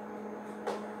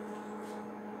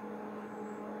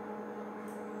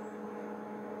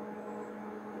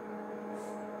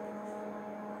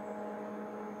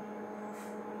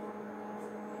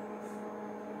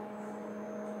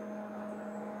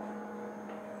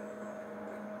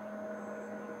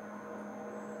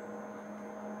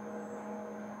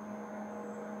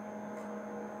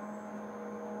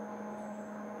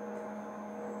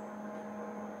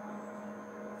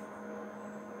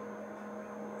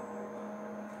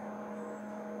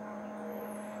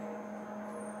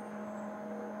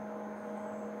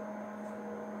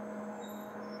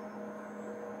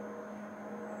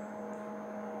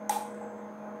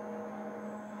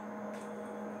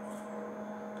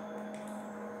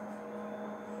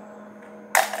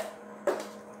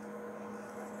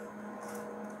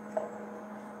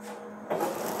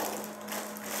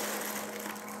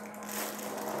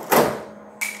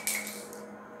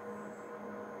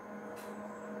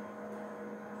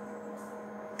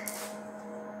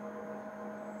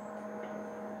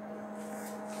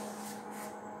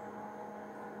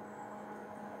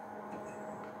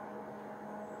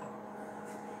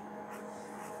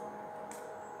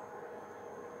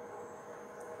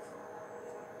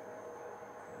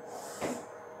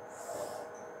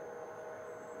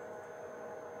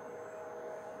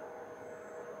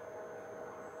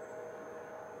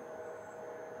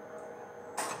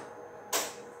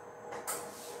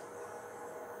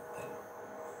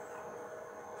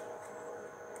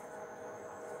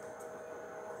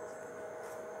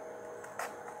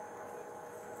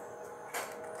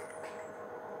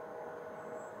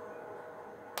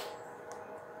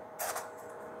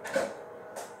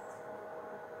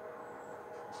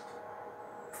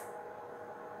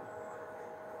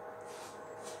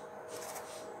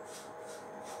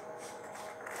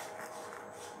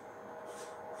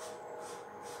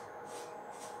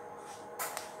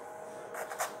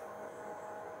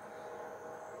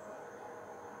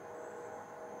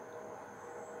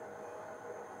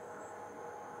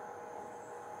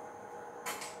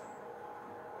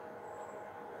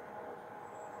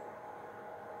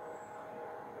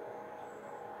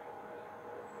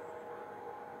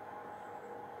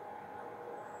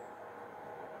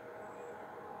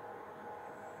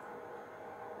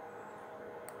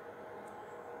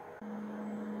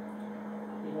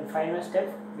 Final step,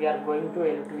 we are going to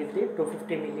elute with the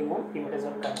 250 millimole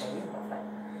imidazole containing buffer.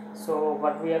 So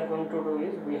what we are going to do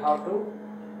is we have to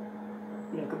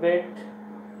incubate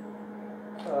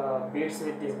beads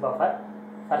with this buffer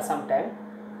for some time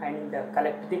and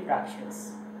collect the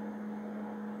fractions.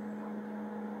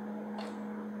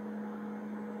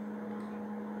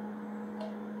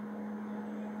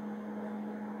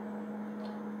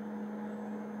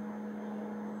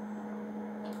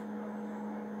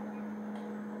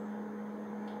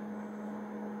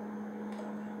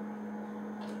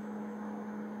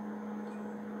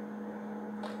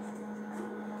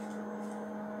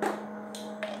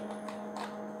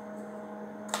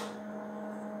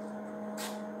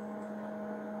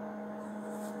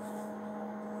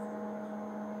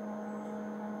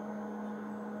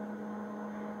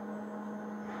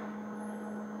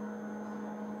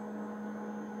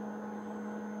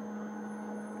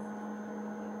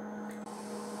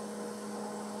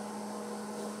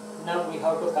 Now we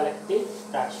have to collect the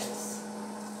fractions.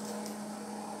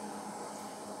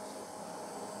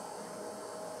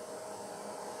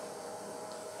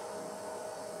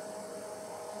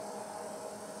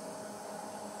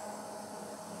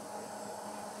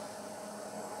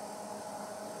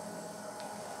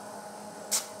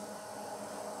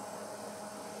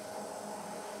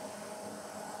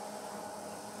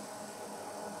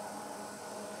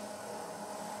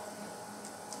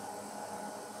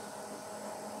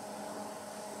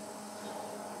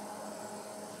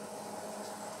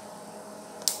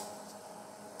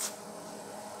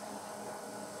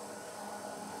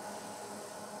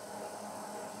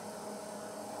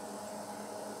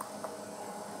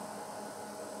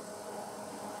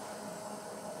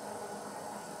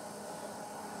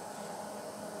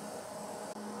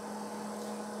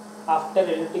 After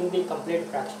editing the complete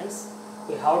fractions,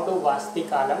 we have to wash the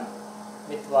column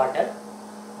with water,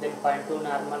 then 0.2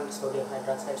 normal sodium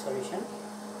hydroxide solution,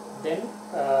 then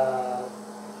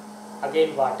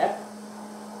again water.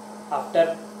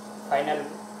 After final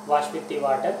wash with the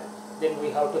water, then we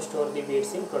have to store the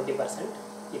beads in 20%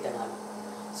 ethanol.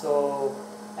 So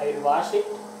I will wash it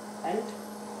and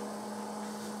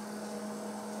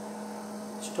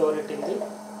store it in the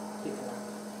ethanol.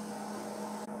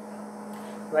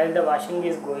 While the washing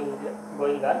is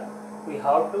going on, we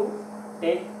have to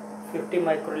take 50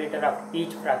 microliter of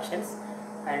each fractions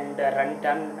and run it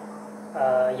on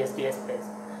SDS phase.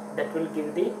 That will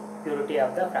give the purity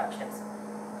of the fractions.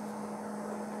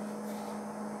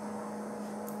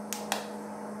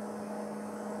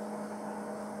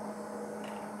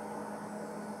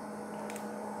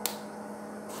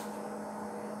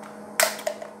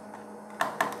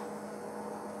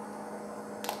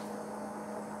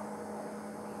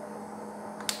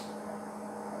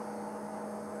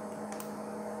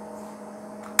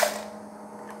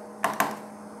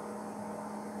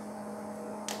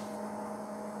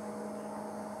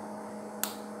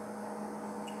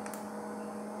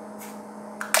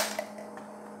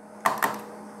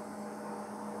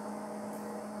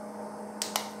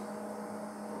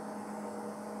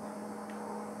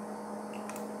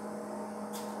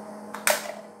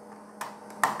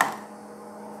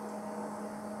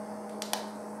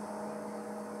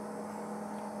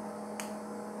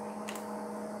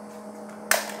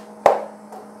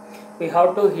 We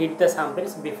have to heat the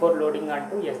samples before loading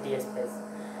onto SDS phase,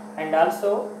 and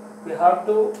also we have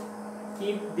to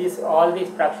keep all these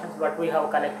fractions what we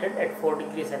have collected at 4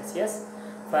 degrees Celsius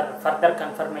for further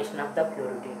confirmation of the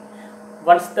purity.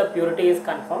 Once the purity is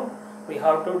confirmed, we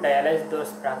have to dialyze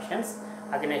those fractions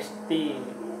against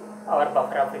our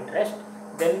buffer of interest,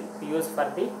 then use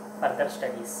for the further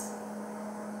studies.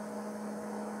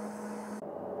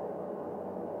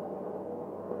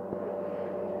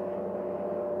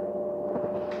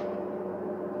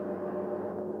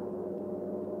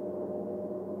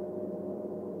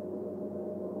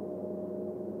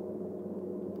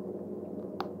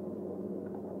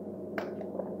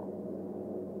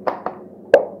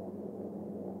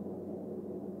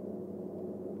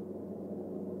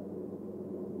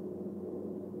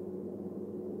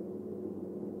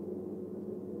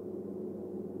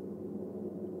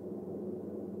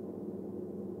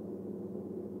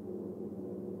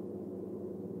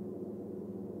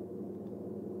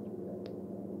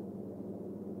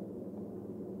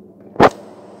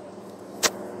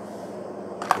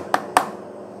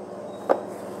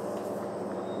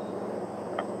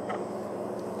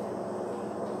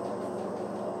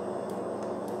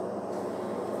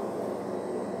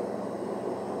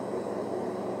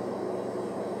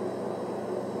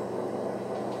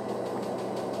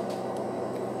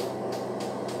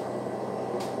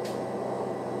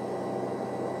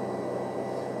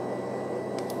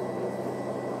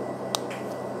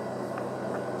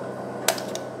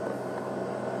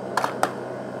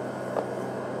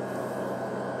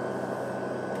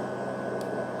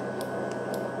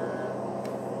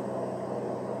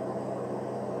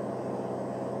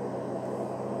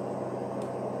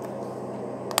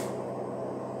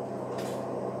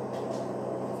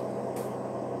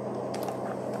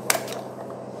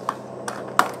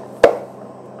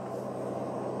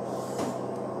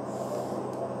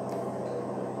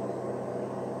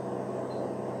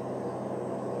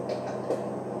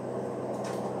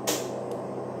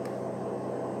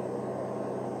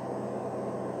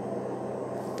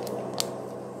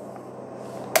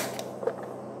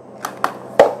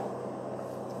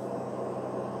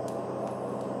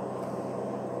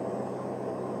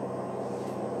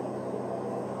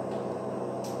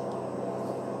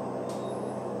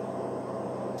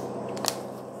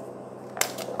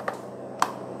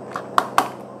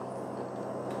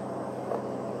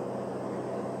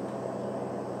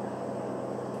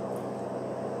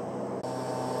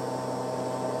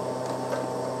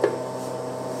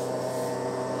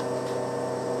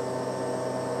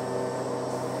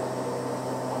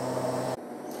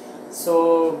 So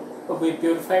we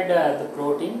purified the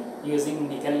protein using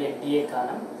nickel NTA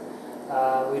column.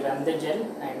 We run the gel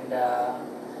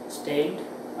and stained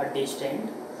or de-stained.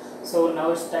 So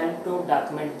now it's time to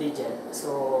document the gel.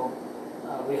 So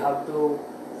we have to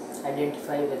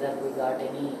identify whether we got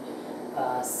any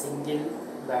single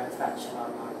band fraction or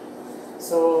not.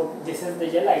 So this is the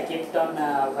gel I kept on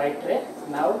white tray.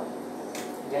 Now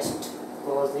just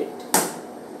close it.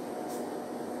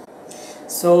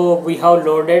 So we have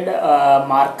loaded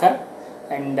marker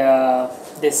and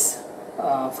this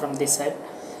from this side.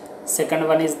 Second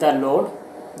one is the load.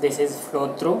 This is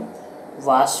flow through,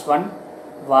 wash 1,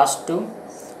 wash 2,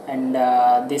 and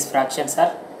these fractions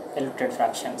are eluted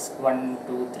fractions 1,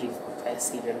 2, 3, 4, 5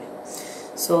 serially.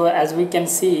 So as we can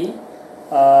see,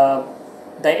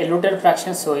 the eluted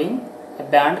fraction showing a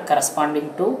band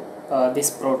corresponding to this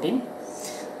protein,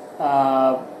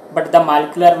 but the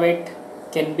molecular weight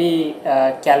can be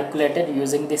calculated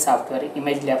using the software,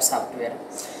 image lab software.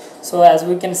 So as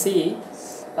we can see,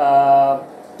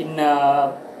 in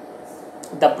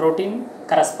the protein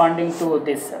corresponding to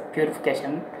this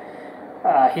purification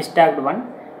his tagged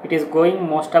one, it is going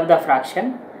most of the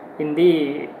fraction in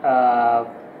the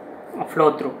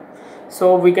flow through.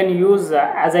 So we can use,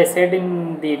 as I said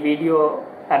in the video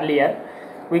earlier,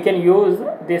 we can use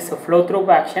this flow through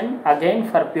action again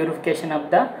for purification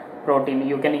of the protein.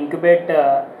 You can incubate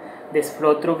this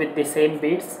flow through with the same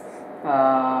beads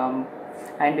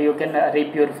and you can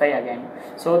repurify again.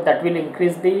 So that will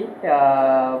increase the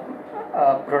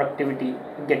productivity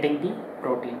getting the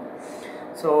protein.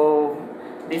 So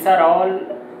these are all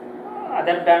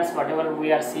other bands whatever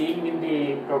we are seeing in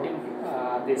the protein,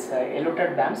 this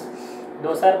eluted bands,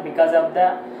 those are because of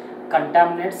the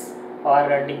contaminants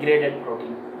or degraded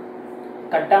protein.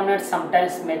 Contaminants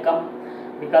sometimes may come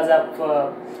because of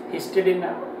histidine,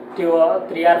 3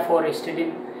 or 4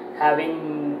 histidine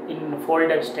having in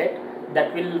folded state,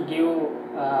 that will give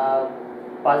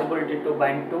possibility to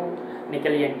bind to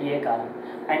nickel NTA column.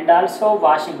 And also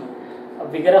washing,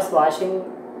 vigorous washing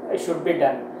should be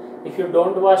done. If you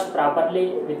don't wash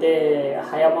properly with a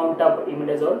high amount of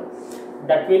imidazole,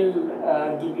 that will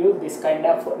give you this kind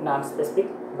of non-specific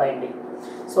binding.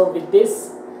 So with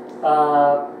this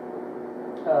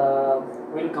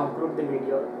we'll conclude the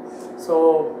video.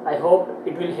 So I hope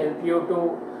it will help you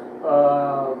to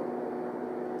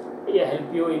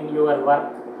help you in your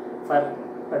work for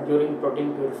during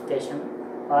protein purification,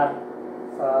 or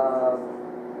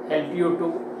help you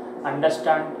to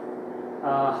understand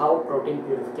how protein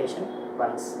purification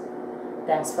works.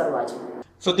 Thanks for watching.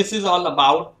 So this is all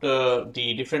about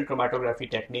the different chromatography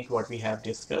technique what we have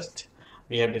discussed.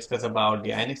 We have discussed about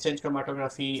the ion exchange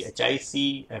chromatography,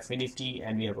 HIC, affinity,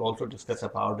 and we have also discussed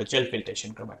about the gel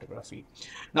filtration chromatography.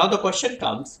 Now the question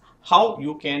comes, how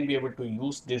you can be able to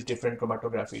use these different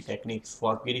chromatography techniques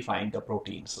for purifying the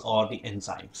proteins or the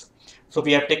enzymes. So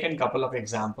we have taken a couple of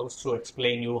examples to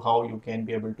explain you how you can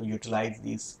be able to utilize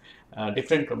these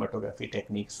different chromatography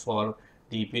techniques for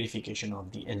the purification of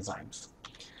the enzymes.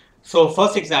 So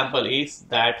first example is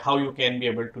that how you can be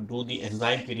able to do the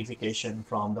enzyme purification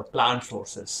from the plant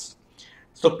sources.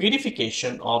 So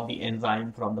purification of the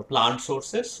enzyme from the plant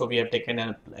sources. So we have taken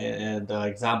the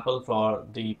example for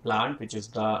the plant, which is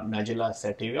the Nigella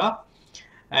sativa.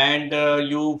 And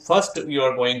you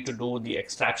are going to do the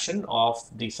extraction of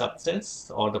the substance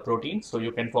or the protein. So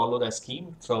you can follow the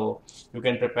scheme. So you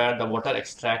can prepare the water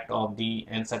extract of the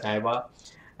N sativa,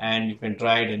 and you can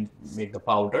dry it and make the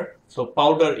powder. So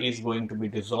powder is going to be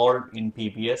dissolved in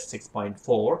PBS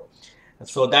 6.4.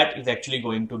 So that is actually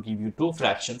going to give you two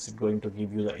fractions. It's going to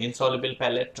give you the insoluble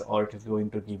pellet, or it is going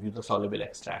to give you the soluble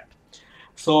extract.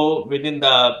 So within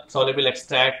the soluble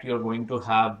extract, you're going to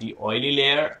have the oily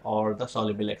layer or the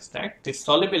soluble extract. This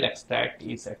soluble extract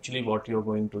is actually what you're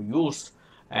going to use,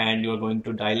 and you're going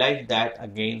to dilute that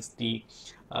against the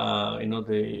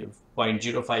the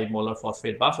 0.05 molar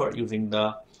phosphate buffer using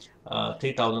the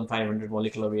 3500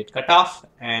 molecular weight cutoff,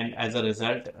 and as a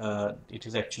result it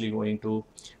is actually going to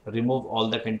remove all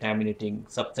the contaminating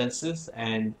substances,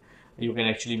 and you can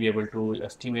actually be able to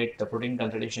estimate the protein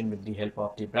concentration with the help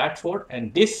of the Bradford,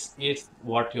 and this is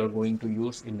what you're going to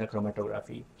use in the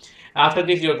chromatography. After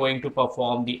this, you're going to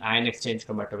perform the ion exchange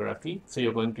chromatography. So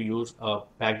you're going to use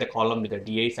pack the column with a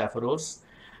DA saccharose,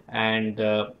 and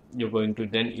you're going to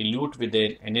then elute with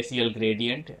an NaCl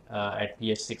gradient at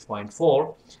pH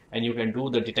 6.4, and you can do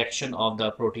the detection of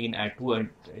the protein at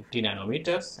 280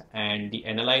 nanometers, and the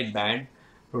analyte band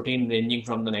protein ranging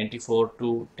from the 94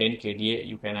 to 10 kDa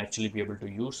you can actually be able to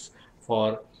use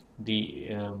for the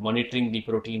monitoring the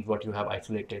proteins what you have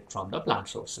isolated from the plant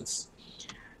sources.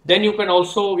 Then you can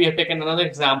also, we have taken another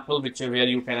example where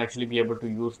you can actually be able to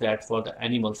use that for the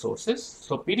animal sources.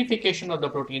 So purification of the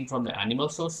protein from the animal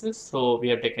sources. So we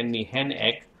have taken the hen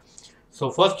egg.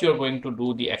 So first you are going to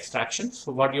do the extraction.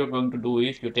 So what you are going to do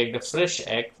is you take the fresh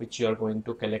egg which you are going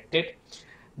to collect it.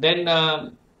 Then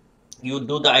you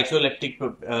do the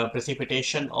isoelectric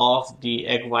precipitation of the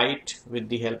egg white with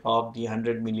the help of the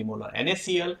 100 millimolar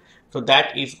NaCl. So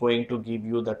that is going to give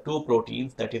you the two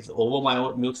proteins, that is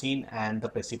ovomucin and the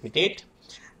precipitate.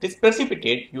 This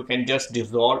precipitate you can just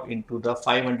dissolve into the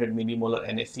 500 millimolar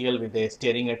NaCl with a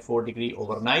stirring at 4 degree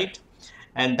overnight,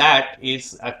 and that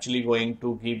is actually going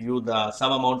to give you the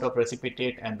some amount of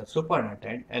precipitate and the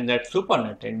supernatant, and that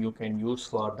supernatant you can use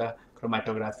for the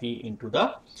chromatography into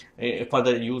the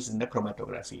further use in the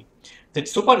chromatography. The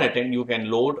supernatant you can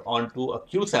load onto a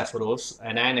Q-saffrose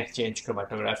anion exchange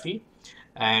chromatography,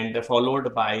 and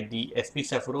followed by the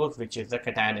sp-saffrose, which is the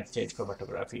cation exchange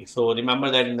chromatography. So remember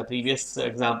that in the previous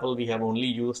example we have only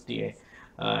used the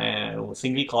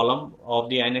single column of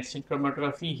the ion exchange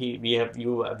chromatography. We have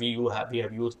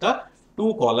used the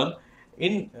two column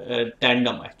in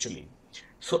tandem actually.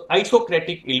 So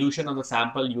isocratic elution of the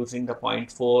sample using the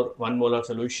 0.4 1 molar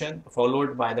solution,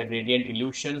 followed by the gradient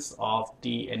elutions of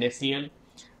the NaCl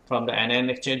from the anion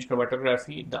exchange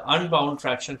chromatography. The unbound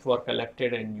fractions were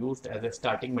collected and used as a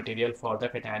starting material for the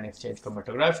cation exchange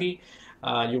chromatography.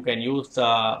 You can use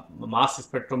the mass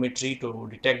spectrometry to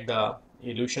detect the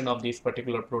elution of this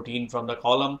particular protein from the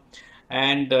column.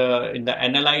 And in the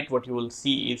analyte, what you will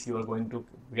see is you are going to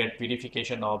get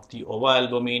purification of the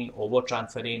ovoalbumin,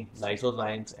 ovotransferrin,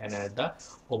 lysozymes, and the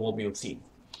ovomucin.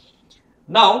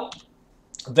 Now,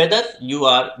 whether you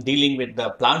are dealing with the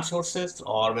plant sources,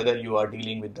 or whether you are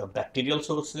dealing with the bacterial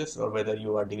sources, or whether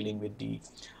you are dealing with the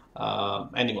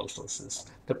animal sources,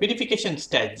 the purification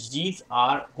strategies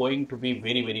are going to be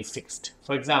very fixed.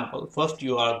 For example, first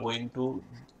you are going to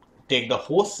take the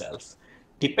host cells,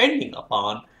 depending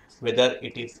upon whether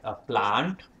it is a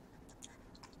plant,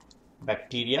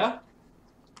 bacteria,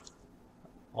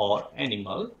 or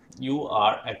animal. You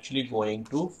are actually going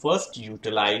to first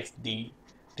utilize the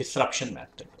disruption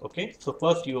method. Okay, so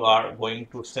first you are going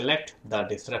to select the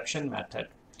disruption method.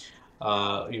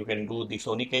 You can do the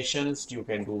sonications, you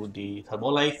can do the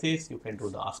thermolysis, you can do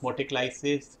the osmotic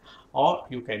lysis, or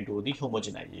you can do the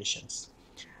homogenizations.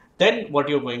 Then what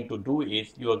you're going to do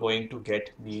is you are going to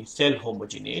get the cell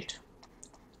homogenate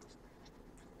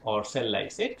or cell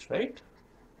lysate, right?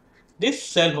 This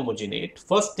cell homogenate,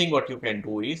 first thing what you can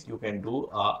do is you can do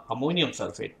ammonium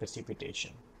sulfate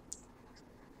precipitation.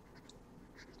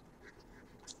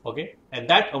 Okay, and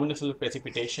that ammonium sulfate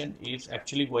precipitation is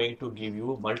actually going to give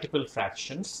you multiple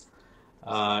fractions.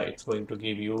 It's going to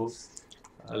give you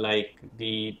like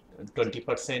the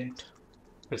 20%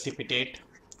 precipitate.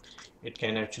 It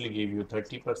can actually give you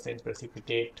 30%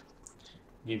 precipitate,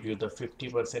 give you the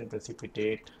 50%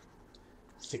 precipitate,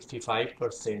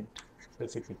 65%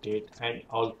 precipitate, and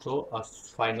also a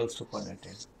final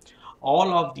supernatant.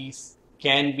 All of these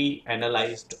can be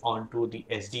analyzed onto the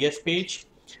SDS page.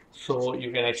 So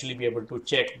you can actually be able to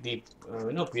check the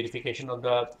purification of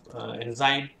the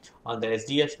enzyme on the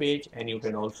SDS page, and you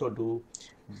can also do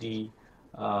the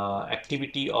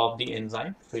activity of the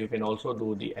enzyme. So you can also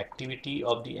do the activity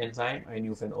of the enzyme, and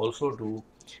you can also do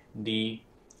the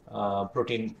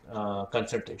protein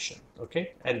concentration.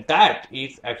 Okay, and that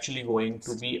is actually going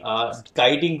to be a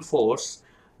guiding force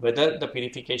whether the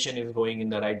purification is going in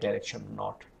the right direction or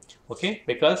not. Okay,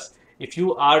 because if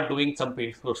you are doing some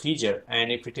procedure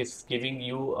and if it is giving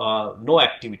you no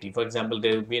activity, for example,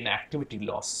 there will be an activity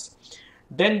loss,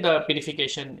 then the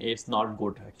purification is not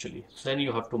good actually. So then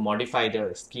you have to modify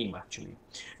the scheme actually.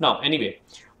 Now, anyway,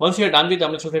 once you are done with the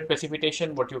ammonium sulfate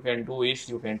precipitation, what you can do is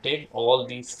you can take all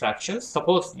these fractions.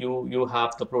 Suppose you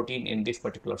have the protein in this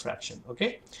particular fraction.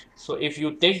 Okay, so if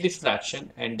you take this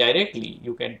fraction and directly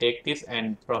you can take this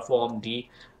and perform the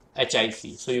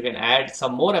HIC. So you can add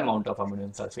some more amount of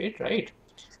ammonium sulfate, right?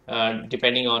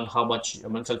 Depending on how much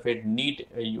ammonium sulfate need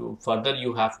you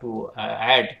have to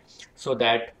add, so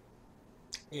that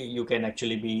you can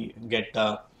actually get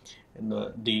the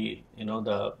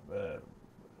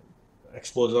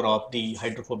exposure of the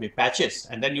hydrophobic patches,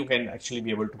 and then you can actually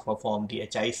be able to perform the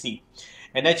HIC.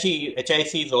 And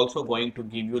HIC is also going to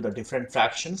give you the different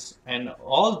fractions, and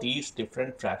all these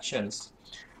different fractions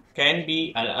can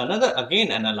be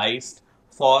again analyzed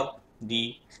for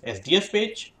the SDS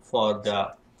page, for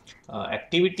the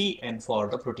activity, and for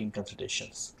the protein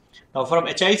concentrations. Now from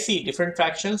HIC different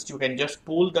fractions, you can just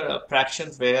pull the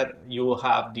fractions where you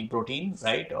have the protein,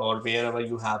 right, or wherever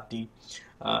you have the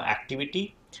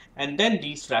activity, and then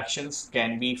these fractions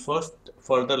can be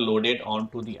further loaded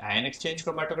onto the ion exchange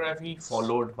chromatography,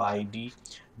 followed by the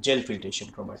gel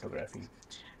filtration chromatography.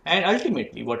 And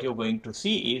ultimately what you're going to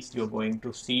see is you're going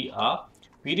to see a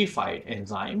purified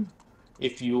enzyme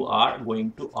if you are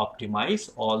going to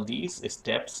optimize all these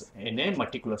steps in a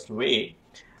meticulous way.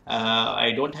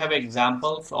 I don't have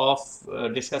examples of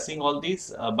discussing all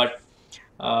these, but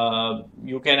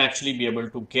you can actually be able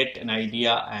to get an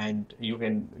idea, and you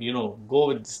can go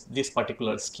with this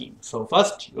particular scheme. So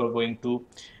first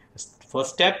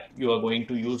step, you are going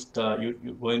to use you're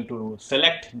going to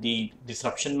select the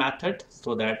disruption method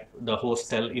so that the host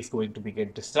cell is going to be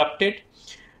get disrupted.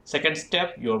 Second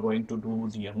step, you are going to do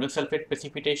the amino sulfate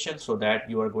precipitation so that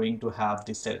you are going to have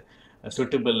this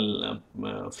suitable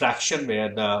fraction where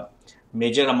the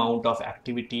major amount of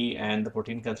activity and the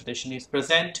protein concentration is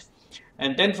present.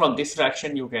 And then from this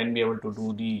fraction, you can be able to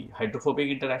do the hydrophobic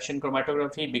interaction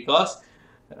chromatography, because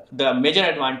the major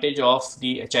advantage of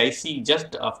the HIC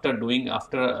just after the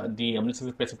amino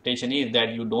sulfate precipitation is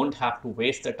that you don't have to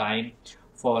waste the time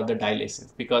for the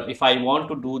dialysis. Because if I want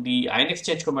to do the ion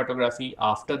exchange chromatography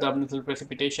after the amino sulfate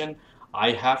precipitation,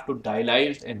 I have to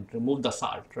dialyze and remove the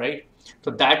salt, right?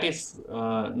 So that is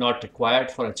not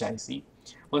required for HIC.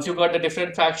 Once you got the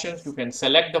different fractions, you can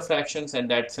select the fractions,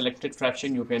 and that selected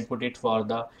fraction you can put it for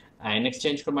the ion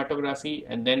exchange chromatography.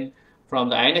 And then from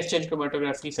the ion exchange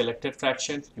chromatography selected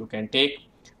fractions, you can take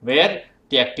where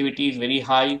the activity is very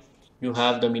high, you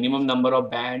have the minimum number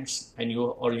of bands, and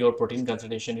your protein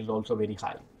concentration is also very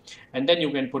high. And then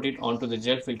you can put it onto the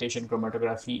gel filtration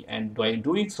chromatography, and by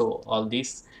doing so, all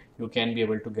this, you can be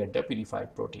able to get the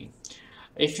purified protein.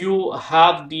 If you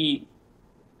have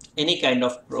any kind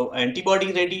of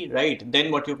antibody ready, right,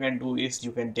 then what you can do is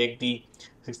you can take the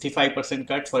 65%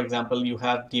 cut. For example, you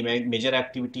have the major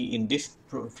activity in this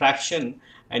fraction,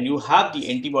 and you have the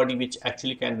antibody which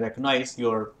actually can recognize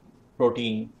your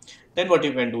protein. Then what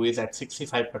you can do is at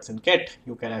 65% cut,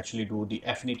 you can actually do the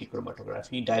affinity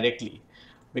chromatography directly,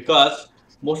 because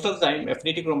most of the time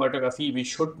affinity chromatography we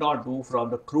should not do from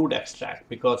the crude extract,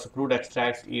 because crude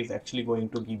extract is actually going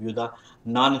to give you the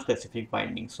non-specific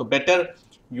binding. So better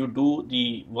you do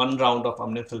the one round of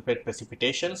amino sulfate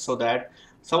precipitation, so that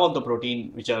some of the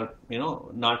protein which are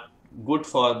not good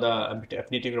for the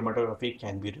affinity chromatography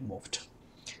can be removed.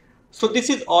 So this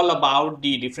is all about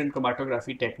the different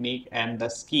chromatography technique and the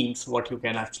schemes what you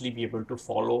can actually be able to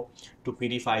follow to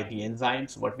purify the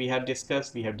enzymes. What we have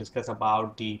discussed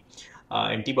about the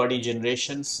antibody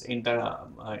generations in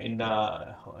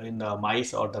the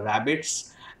mice or the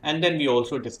rabbits, and then we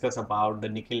also discuss about the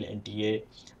nickel NTA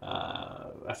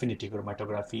affinity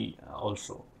chromatography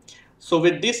also. So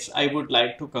with this, I would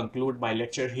like to conclude my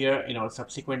lecture here. In our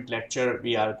subsequent lecture,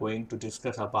 we are going to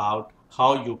discuss about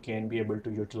how you can be able to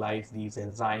utilize these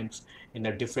enzymes in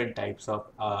the different types of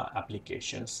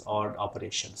applications or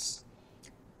operations.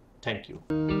 Thank you.